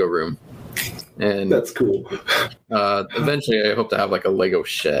like Lego room, and that's cool. Eventually, I hope to have like a Lego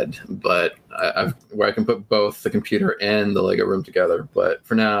shed, but where I can put both the computer and the Lego room together. But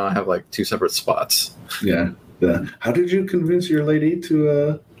for now, I have like 2 separate spots. Yeah. How did you convince your lady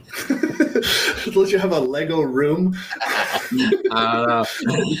to let you have a Lego room?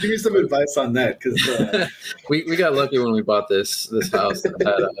 Give me some advice on that, because we got lucky when we bought this house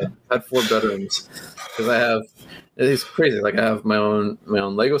that had 4 bedrooms. Because it's crazy. Like I have my own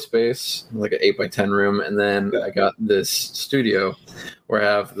Lego space, like an 8x10 room, and then I got this studio where I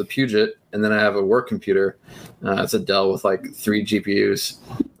have the Puget, and then I have a work computer. It's a Dell with like 3 GPUs.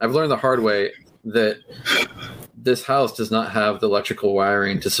 I've learned the hard way that this house does not have the electrical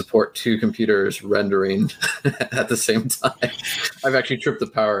wiring to support 2 computers rendering at the same time. I've actually tripped the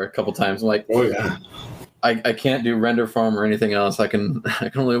power a couple times. I'm like, oh yeah, I can't do render farm or anything else. I can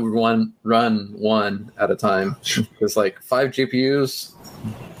only run one at a time. It's like 5 GPUs.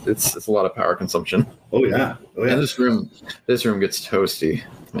 It's a lot of power consumption. Oh yeah. And this room gets toasty.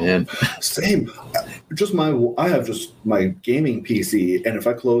 Man, same. I have just my gaming PC, and if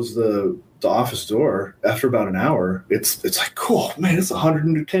I close the office door after about an hour, it's like, cool, man, it's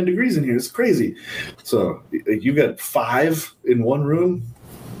 110 degrees in here. It's crazy. So you got 5 in one room.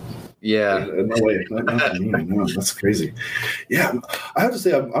 Yeah. No way. No, that's crazy. Yeah, I have to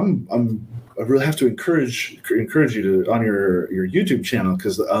say, I really have to encourage you to on your YouTube channel,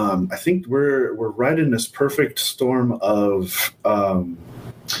 because I think we're right in this perfect storm of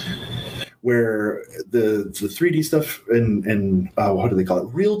where the 3D stuff and what do they call it?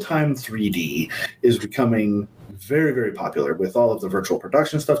 Real-time 3D is becoming very, very popular with all of the virtual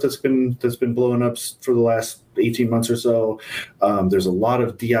production stuff that's been blowing up for the last 18 months or so. There's a lot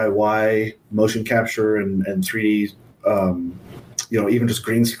of DIY motion capture and 3D, even just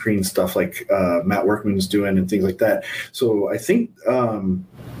green screen stuff like Matt Workman's doing and things like that. So I think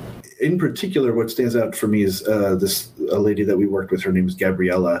in particular, what stands out for me is a lady that we worked with. Her name is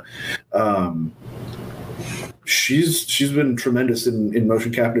Gabriella. she's been tremendous in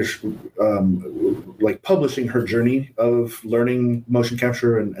motion capture, like publishing her journey of learning motion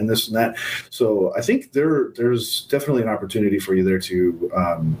capture and this and that. So I think there's definitely an opportunity for you there to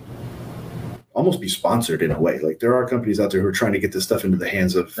almost be sponsored in a way. Like there are companies out there who are trying to get this stuff into the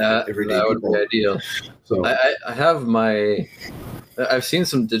hands of everyday people. That would be ideal. So I've seen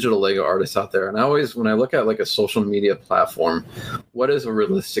some digital Lego artists out there, and I always, when I look at like a social media platform, what is a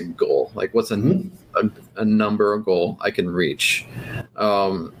realistic goal? Like what's a number or goal I can reach?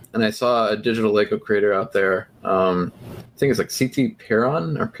 And I saw a digital Lego creator out there. I think it's like CT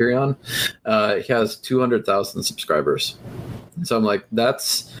Perion. He has 200,000 subscribers. So I'm like,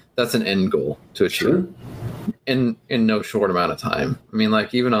 that's an end goal to achieve. Sure. In no short amount of time. I mean,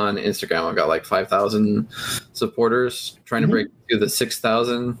 like even on Instagram, I've got like 5,000 supporters. Trying to break through the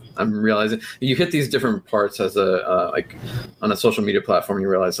 6,000. I'm realizing you hit these different parts as a like on a social media platform. You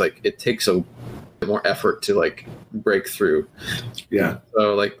realize like it takes a bit more effort to like break through. Yeah.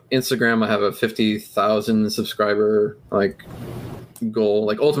 So like Instagram, I have a 50,000 subscriber like goal,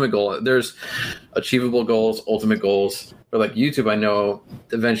 like ultimate goal. There's achievable goals, ultimate goals. But like YouTube, I know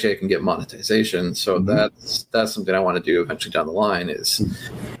eventually I can get monetization. So that's something I want to do eventually down the line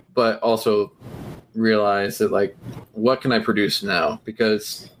but also realize that like, what can I produce now?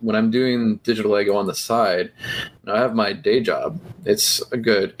 Because when I'm doing digital Lego on the side, I have my day job. It's a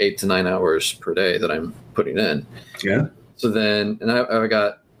good 8 to 9 hours per day that I'm putting in. Yeah. So then, and I've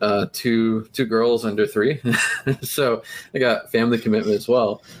got two girls under 3. So I got family commitment as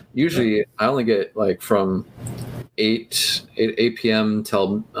well. Usually I only get like from 8 p.m.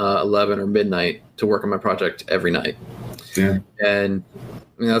 till 11 or midnight to work on my project every night. Yeah. And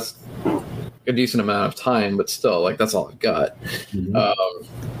I mean, that's a decent amount of time, but still, like, that's all I've got.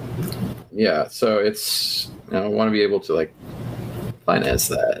 Yeah. So it's, I want to be able to like finance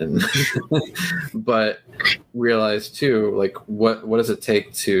that, and but realize too, like, what does it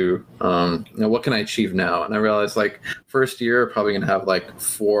take to what can I achieve now? And I realized like first year probably gonna have like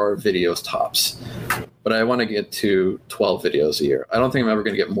 4 videos tops, but I want to get to 12 videos a year. I don't think I'm ever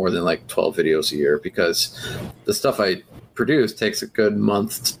gonna get more than like 12 videos a year, because the stuff I produce takes a good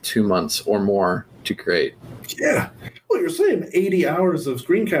month to 2 months or more to create. Yeah. Well, you're saying 80 hours of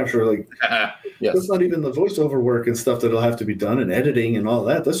screen capture, like yes. That's not even the voiceover work and stuff that'll have to be done, and editing and all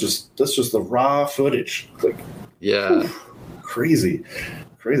that. That's just the raw footage. Like, yeah. Oof, crazy.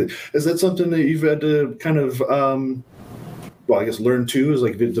 Is that something that you've had to kind of I guess learn too, is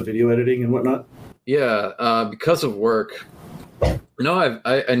like the video editing and whatnot? Yeah, because of work. No,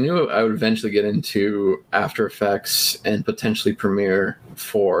 I knew I would eventually get into After Effects and potentially Premiere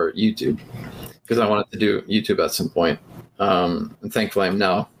for YouTube, because I wanted to do YouTube at some point. And thankfully, I'm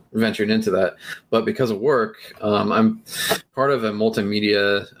now venturing into that. But because of work, I'm part of a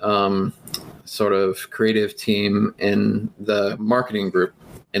multimedia sort of creative team in the marketing group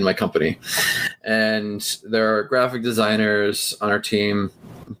in my company. And there are graphic designers on our team,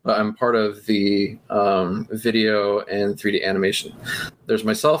 but I'm part of the video and 3D animation. There's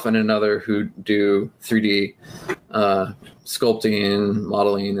myself and another who do 3D sculpting,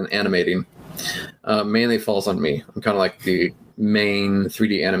 modeling, and animating. Mainly falls on me. I'm kind of like the main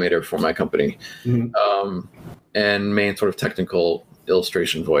 3D animator for my company, and main sort of technical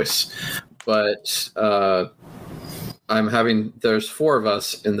illustration voice. But there's 4 of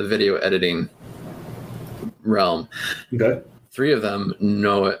us in the video editing realm. Okay. 3 of them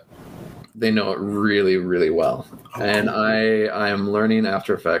know it. They know it really, really well. And I am learning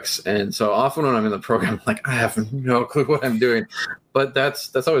After Effects. And so often when I'm in the program, I'm like, I have no clue what I'm doing. But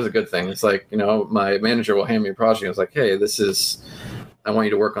that's always a good thing. It's like, my manager will hand me a project. I was like, hey, I want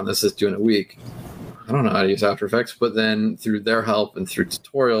you to work on this during a week. I don't know how to use After Effects. But then through their help and through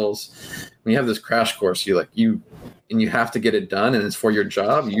tutorials, when you have this crash course, you have to get it done, and it's for your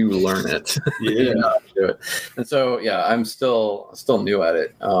job, you learn it. Yeah. Do it. And so, yeah, I'm still new at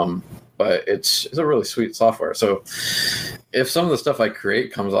it. But it's a really sweet software. So if some of the stuff I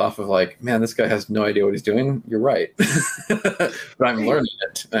create comes off of like, man, this guy has no idea what he's doing, you're right. But I'm learning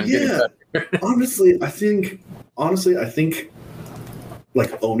it. And I'm getting better. Honestly, I think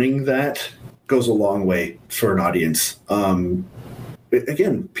like owning that goes a long way for an audience.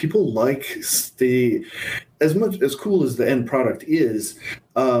 Again, people like as much as cool as the end product is,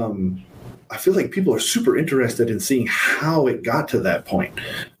 I feel like people are super interested in seeing how it got to that point.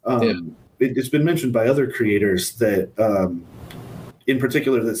 It's been mentioned by other creators that, in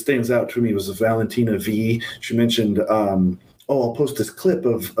particular, that stands out to me was Valentina V. She mentioned, I'll post this clip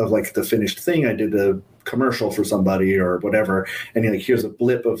of like the finished thing. I did a commercial for somebody or whatever, and here's a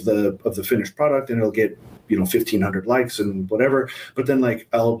blip of the finished product, and it'll get 1,500 likes and whatever. But then like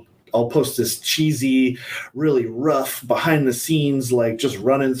I'll I'll post this cheesy, really rough behind the scenes, like just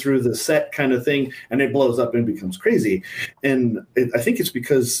running through the set kind of thing, and it blows up and becomes crazy. And I think it's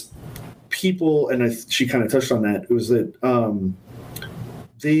because people, and she kind of touched on that, it was that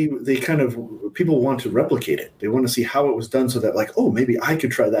they kind of, people want to replicate it. They want to see how it was done so that like, oh, maybe I could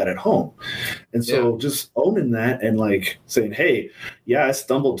try that at home. And so just owning that and like saying, hey, yeah, I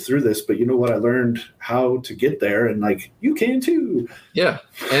stumbled through this, but you know what? I learned how to get there, and like, you can too. Yeah.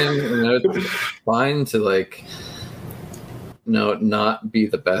 And it's fine to like, not be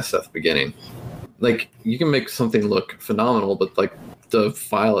the best at the beginning. Like you can make something look phenomenal, but like the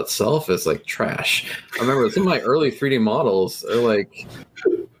file itself is like trash. I remember some of my early 3D models are like,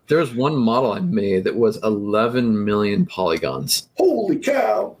 there was one model I made that was 11 million polygons. Holy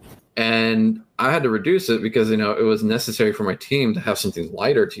cow. And I had to reduce it because, it was necessary for my team to have something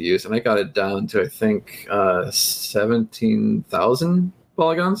lighter to use. And I got it down to, I think, 17,000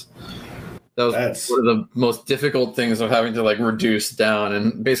 polygons. That's one of the most difficult things of having to like reduce down,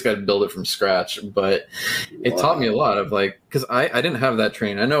 and basically I'd build it from scratch. But it taught me a lot of like, because I didn't have that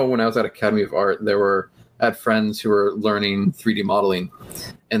training. I know when I was at Academy of Art, I had friends who were learning 3D modeling,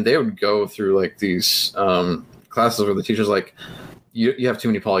 and they would go through like these classes where the teacher's like, you have too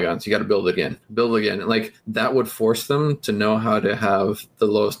many polygons, you got to build it again. And like that would force them to know how to have the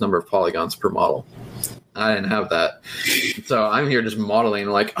lowest number of polygons per model. I didn't have that. So I'm here just modeling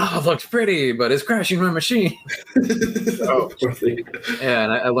like, oh, it looks pretty, but it's crashing my machine.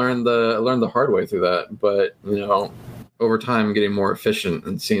 And I learned the hard way through that. But, over time getting more efficient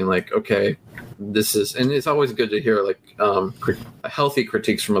and seeing like, okay, this is, and it's always good to hear like healthy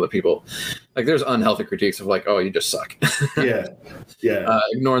critiques from other people. Like there's unhealthy critiques of like, oh, you just suck. Yeah.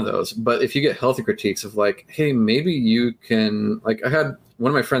 Ignore those. But if you get healthy critiques of like, hey, maybe you can, like I had one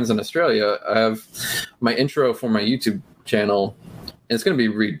of my friends in Australia, I have my intro for my YouTube channel, and it's going to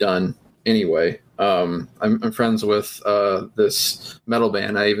be redone anyway. I'm friends with this metal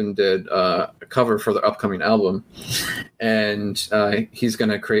band. I even did a cover for their upcoming album, and he's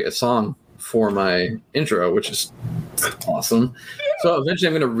going to create a song for my intro, which is awesome. So eventually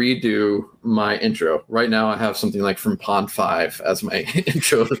I'm going to redo my intro. Right now I have something like from Pond 5 as my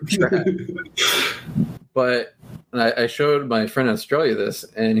intro track. But I showed my friend in Australia this,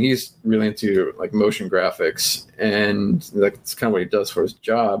 and he's really into like motion graphics, and like it's kind of what he does for his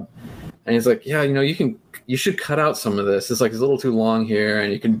job. And he's like, yeah, you should cut out some of this. It's like it's a little too long here,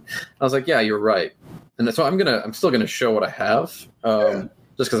 and you can. I was like, yeah, you're right. And so I'm still gonna show what I have,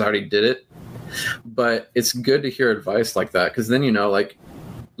 just because I already did it. But it's good to hear advice like that, because then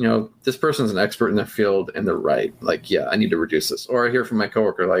this person's an expert in their field and they're right. Like, yeah, I need to reduce this. Or I hear from my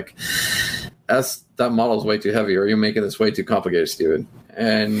coworker like, that model is way too heavy, or you're making this way too complicated, Steven.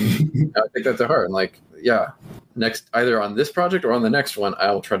 And I take that to heart. And like, yeah, next, either on this project or on the next one,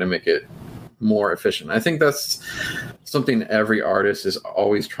 I'll try to make it more efficient. I think that's something every artist is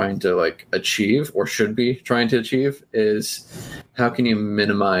always trying to like achieve, or should be trying to achieve, is how can you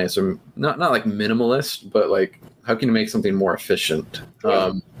minimize, or not like minimalist, but like how can you make something more efficient?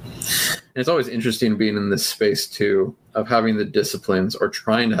 And it's always interesting being in this space too, of having the disciplines, or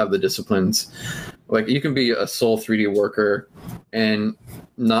trying to have the disciplines. Like you can be a sole 3D worker and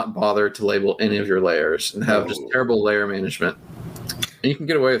not bother to label any of your layers and have just terrible layer management. And you can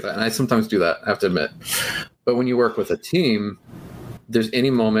get away with that. And I sometimes do that, I have to admit. But when you work with a team, there's any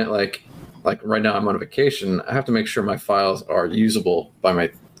moment like right now I'm on vacation, I have to make sure my files are usable by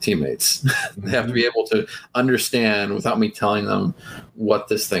my teammates. They have to be able to understand without me telling them what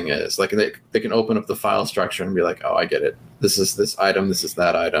this thing is. Like they can open up the file structure and be like, oh, I get it. This is this item. This is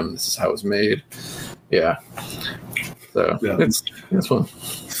that item. This is how it was made. Yeah. So it's fun.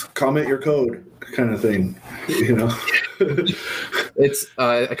 Comment your code kind of thing, It's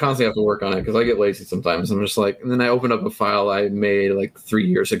I constantly have to work on it because I get lazy sometimes. I'm just like, and then I open up a file I made like 3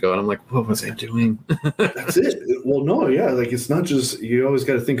 years ago, and I'm like, what was I doing? That's it. Well, no, yeah, like it's not just, you always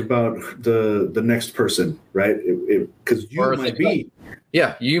got to think about the next person, right? Because you might be.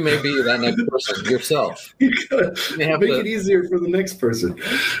 Yeah, you may be that next person yourself. You make it easier for the next person.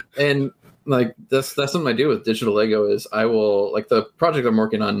 And like that's something I do with digital Lego is I will, like the project I'm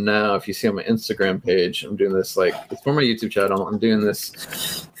working on now, if you see on my Instagram page, I'm doing this, like it's for my YouTube channel. I'm doing this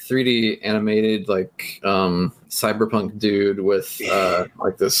 3D animated like cyberpunk dude with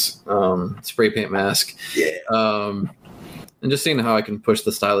like this spray paint mask. And just seeing how I can push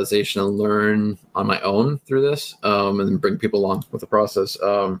the stylization and learn on my own through this, and then bring people along with the process.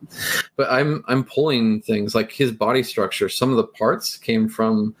 But I'm pulling things like his body structure. Some of the parts came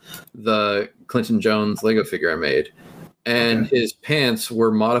from the Clinton Jones Lego figure I made, and his pants were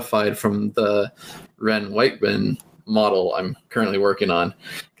modified from the Ren Whiteman model I'm currently working on,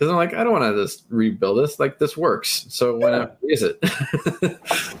 because I'm like, I don't want to just rebuild this. Like, this works, so why not use it?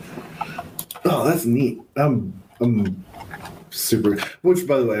 Oh, that's neat. I'm super. Which,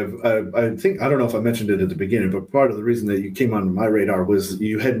 by the way, I think I don't know if I mentioned it at the beginning, but part of the reason that you came on my radar was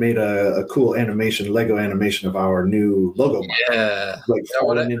you had made a cool animation, Lego animation of our new logo. Yeah, like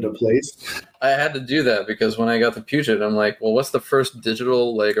falling into place. I had to do that because when I got the Puget, I'm like, well, what's the first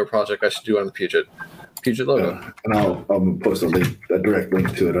digital Lego project I should do on the Puget? Puget logo. And I'll post a direct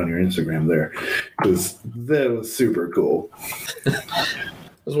link to it on your Instagram there, because that was super cool.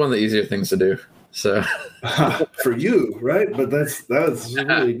 It was one of the easier things to do. So for you, right? But that's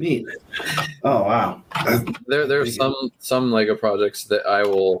really neat. Oh wow! There are some Lego projects that I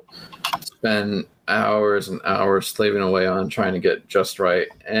will spend hours and hours slaving away on trying to get just right,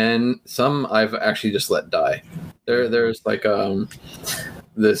 and some I've actually just let die. There's like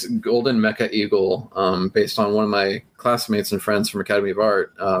this golden mecha eagle based on one of my classmates and friends from Academy of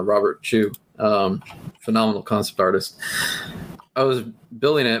Art, Robert Chu, phenomenal concept artist. I was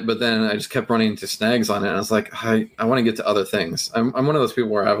building it, but then I just kept running into snags on it. And I was like, I want to get to other things. I'm one of those people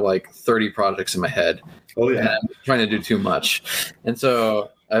where I have like 30 projects in my head. Oh yeah. And I'm trying to do too much. And so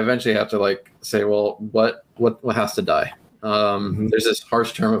I eventually have to like say, well, what has to die? There's this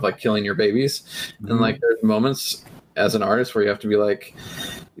harsh term of like killing your babies. And like there's moments as an artist where you have to be like,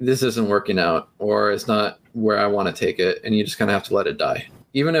 this isn't working out, or it's not where I want to take it. And you just kind of have to let it die.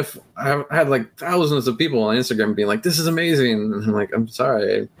 Even if I had like thousands of people on Instagram being like, this is amazing. And I'm like, I'm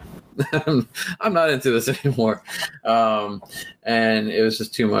sorry. I'm not into this anymore. And it was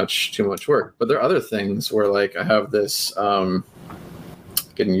just too much work. But there are other things where like I have this,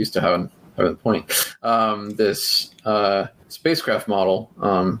 getting used to having the point, this spacecraft model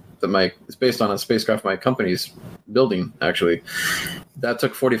that it's based on a spacecraft my company's building, actually. That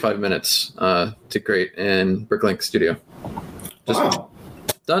took 45 minutes to create in Bricklink Studio. Wow.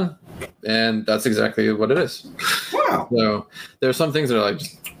 Done. And that's exactly what it is. Wow. So there are some things that are like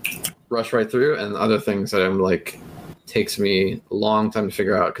just rush right through, and other things that I'm like takes me a long time to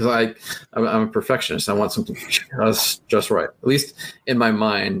figure out, because I'm a perfectionist. I want something just right. At least in my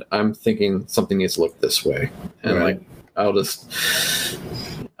mind, I'm thinking something needs to look this way, and like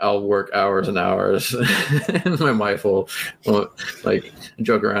I'll work hours and hours, and my wife will like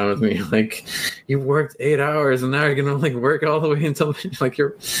joke around with me like, you worked 8 hours and now you're gonna like work all the way until like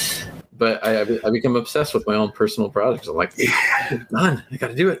you're. But I become obsessed with my own personal projects. I'm like, done. I got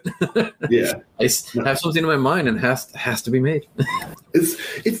to do it. Yeah, I have something in my mind and has to be made.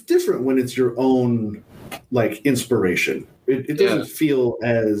 It's different when it's your own like inspiration. It doesn't feel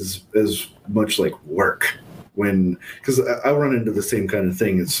as much like work. Because I run into the same kind of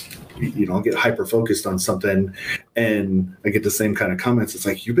thing. Is, I'll get hyper focused on something and I get the same kind of comments. It's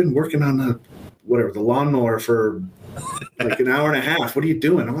like, you've been working on the lawnmower for like an hour and a half. What are you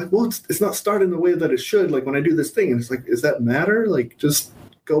doing? I'm like, well, it's not starting the way that it should. Like when I do this thing, and it's like, does that matter? Like, just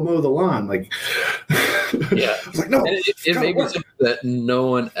go mow the lawn. Like, yeah. I was like, no, it may be something that no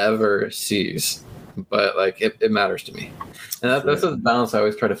one ever sees, but like it matters to me. And that's the balance I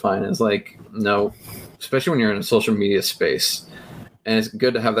always try to find, is like, no, especially when you're in a social media space. And it's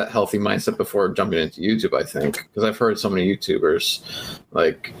good to have that healthy mindset before jumping into YouTube, I think, because I've heard so many YouTubers,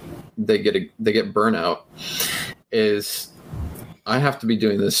 like they get burnout. Is I have to be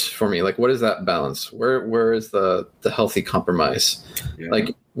doing this for me. Like, what is that balance? Where is the healthy compromise? Yeah.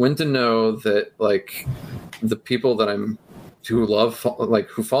 Like, when to know that like the people that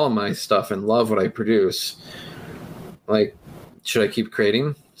who follow my stuff and love what I produce, like, should I keep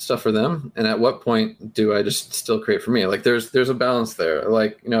creating stuff for them? And at what point do I just still create for me? Like there's a balance there,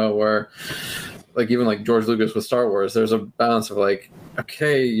 like, where like even like George Lucas with Star Wars, there's a balance of like,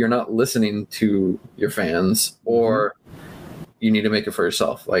 okay, you're not listening to your fans, or you need to make it for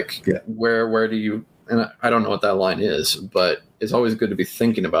yourself. Like, where do you, and I don't know what that line is, but it's always good to be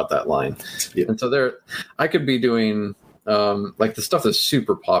thinking about that line. Yeah. And so I could be doing like the stuff that's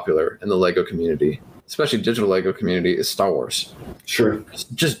super popular in the Lego community, especially digital Lego community, is Star Wars. Sure.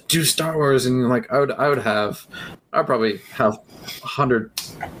 Just do Star Wars, and like I'd probably have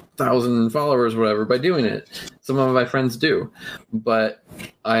 100,000 followers, or whatever, by doing it. Some of my friends do, but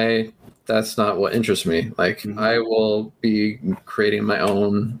that's not what interests me. Like, I will be creating my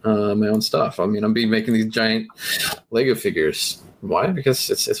own stuff. I mean, I'll be making these giant Lego figures. Why? Because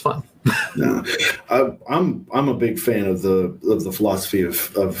it's fun. No, I'm a big fan of the philosophy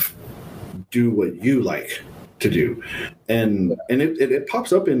of do what you like to do, and it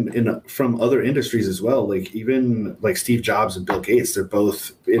pops up in from other industries as well. Like even like Steve Jobs and Bill Gates, they're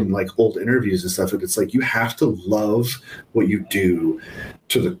both in like old interviews and stuff. And it's like, you have to love what you do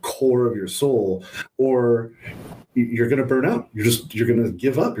to the core of your soul, or you're going to burn out. You're going to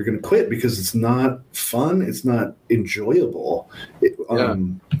give up. You're going to quit because it's not fun. It's not enjoyable.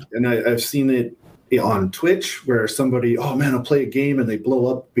 And I've seen it on Twitch where somebody, oh man, I'll play a game and they blow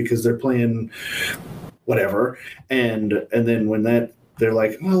up because they're playing whatever. And then when they're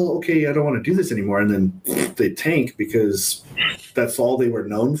like, well, okay, I don't want to do this anymore. And then they tank because that's all they were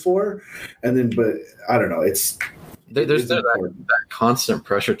known for. And then, but I don't know. There's that constant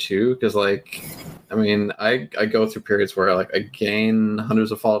pressure too. Cause like, I mean, I go through periods where like I gain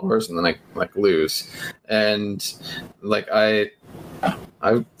hundreds of followers and then I like lose. And like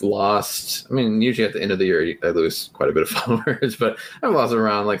I've lost, I mean, usually at the end of the year, I lose quite a bit of followers, but I've lost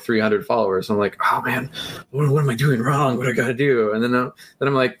around like 300 followers. I'm like, oh man, what am I doing wrong? What do I got to do? And then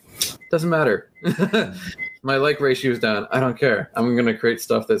I'm like, doesn't matter. My like ratio is down. I don't care. I'm going to create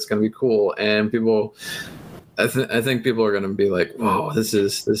stuff that's going to be cool. And people, I think people are going to be like, whoa, this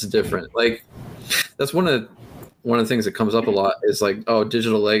is different. Like that's one of the things that comes up a lot is like, oh,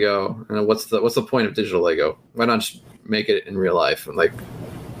 digital Lego. And what's the point of digital Lego? Why not just make it in real life?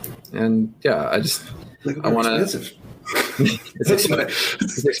 And yeah, I want to.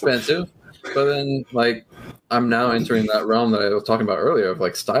 It's expensive, but then like I'm now entering that realm that I was talking about earlier of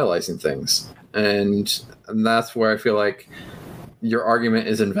like stylizing things, and that's where I feel like your argument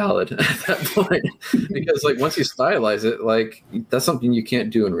is invalid at that point because like once you stylize it, like that's something you can't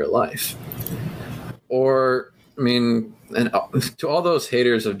do in real life. Or I mean, and to all those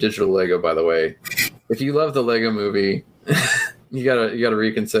haters of digital Lego, by the way, if you love the Lego movie, you gotta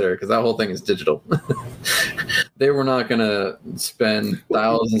reconsider because that whole thing is digital. They were not gonna spend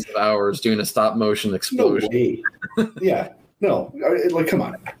thousands of hours doing a stop motion explosion. No way. Yeah, no, like come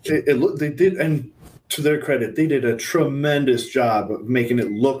on, they did, and to their credit, they did a tremendous job of making it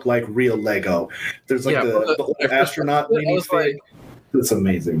look like real Lego. There's like the astronaut minifig. It's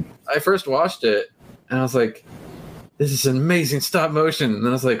amazing. I first watched it and I was like, this is an amazing stop motion. And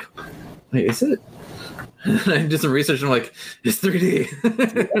then I was like, wait, is it? And I did some research and I'm like, it's 3D.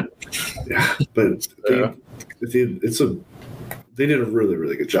 Yeah, but they did a really,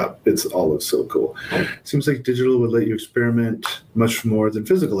 really good job. It's all looks so cool. Seems like digital would let you experiment much more than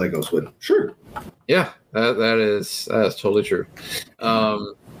physical Legos would. Sure. Yeah, that is totally true.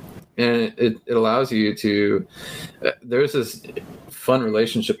 And it allows you to, there's this fun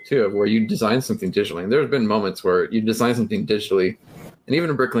relationship too of where you design something digitally. And there's been moments where you design something digitally, and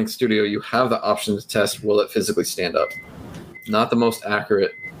even in Bricklink Studio, you have the option to test, will it physically stand up? Not the most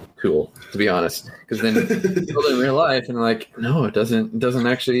accurate tool, to be honest, because then you build it in real life and like, no, it doesn't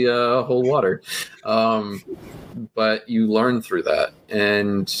actually hold water. But you learn through that,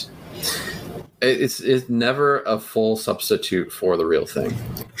 and it's never a full substitute for the real thing.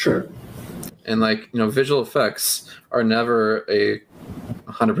 Sure. And like, visual effects are never a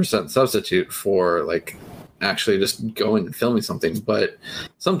 100% substitute for like actually just going and filming something, but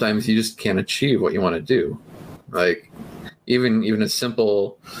sometimes you just can't achieve what you want to do. Like even a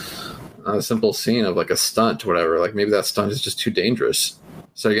simple scene of like a stunt or whatever, like maybe that stunt is just too dangerous,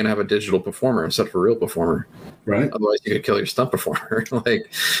 so you're gonna have a digital performer instead of a real performer, right? Otherwise you could kill your stunt performer.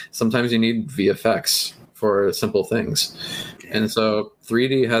 Like sometimes you need VFX for simple things, and so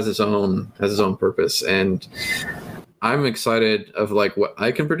 3D has its own purpose, and I'm excited of like what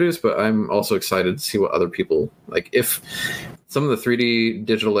I can produce, but I'm also excited to see what other people like. If some of the 3D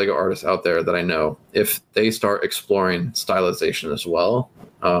digital Lego artists out there that I know, if they start exploring stylization as well,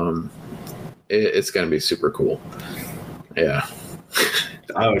 it's going to be super cool. Yeah.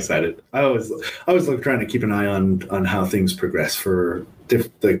 I'm excited. I always like trying to keep an eye on how things progress for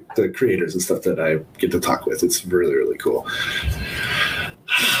the creators and stuff that I get to talk with. It's really, really cool.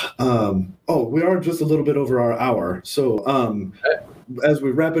 We are just a little bit over our hour. So as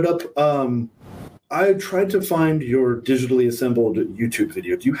we wrap it up, I tried to find your digitally assembled YouTube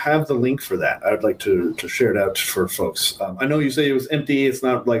video. Do you have the link for that? I'd like to share it out for folks. I know you say it was empty. It's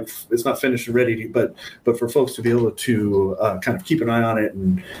not finished and ready, but for folks to be able to kind of keep an eye on it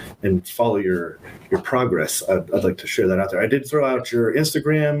and follow your progress, I'd like to share that out there. I did throw out your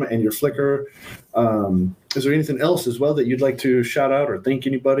Instagram and your Flickr. Is there anything else as well that you'd like to shout out or thank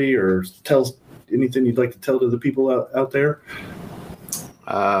anybody or tell anything you'd like to tell to the people out there?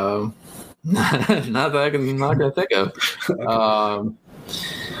 Not that I'm not gonna think of. Okay.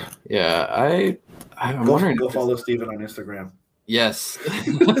 Yeah, I'm wondering. Go follow Steven on Instagram. Yes.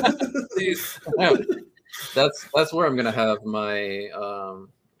 That's where I'm gonna have my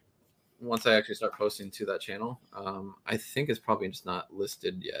once I actually start posting to that channel. I think it's probably just not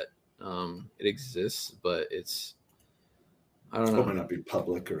listed yet. It exists, but I don't know. It might not be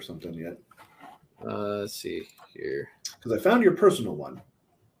public or something yet. Let's see here. Because I found your personal one.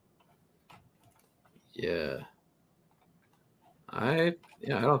 Yeah. I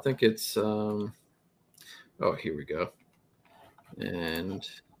don't think it's oh, here we go. And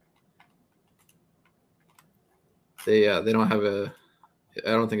they don't have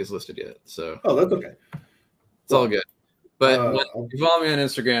I don't think it's listed yet. So that's okay. It's all good. But when you follow me on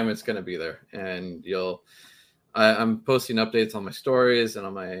Instagram, it's gonna be there, and I'm posting updates on my stories and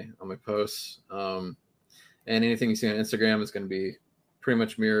on my posts. And anything you see on Instagram is going to be pretty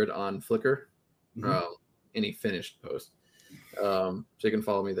much mirrored on Flickr. Any finished post. So you can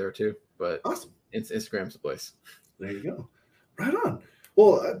follow me there too. But awesome. Instagram's the place. There you go. Right on.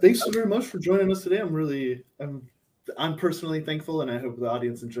 Well, thanks so very much for joining us today. I'm personally thankful, and I hope the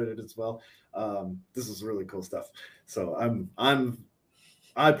audience enjoyed it as well. This is really cool stuff. So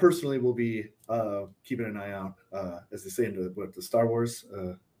I personally will be keeping an eye out, as they say in the Star Wars.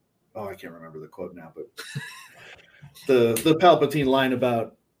 I can't remember the quote now, but the Palpatine line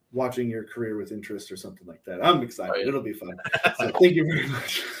about watching your career with interest or something like that. I'm excited. Right. It'll be fun. So thank you very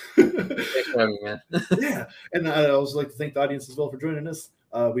much. Thanks for having me, man. Yeah, and I also like to thank the audience as well for joining us.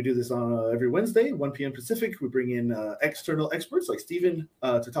 We do this on every Wednesday, 1 p.m. Pacific. We bring in external experts like Steven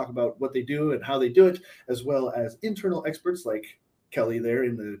to talk about what they do and how they do it, as well as internal experts like Kelly there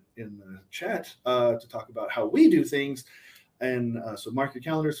in the chat to talk about how we do things. And so mark your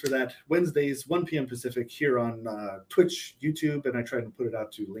calendars for that. Wednesdays, 1 p.m. Pacific here on Twitch, YouTube, and I try to put it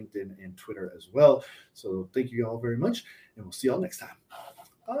out to LinkedIn and Twitter as well. So thank you all very much, and we'll see you all next time.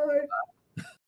 Bye.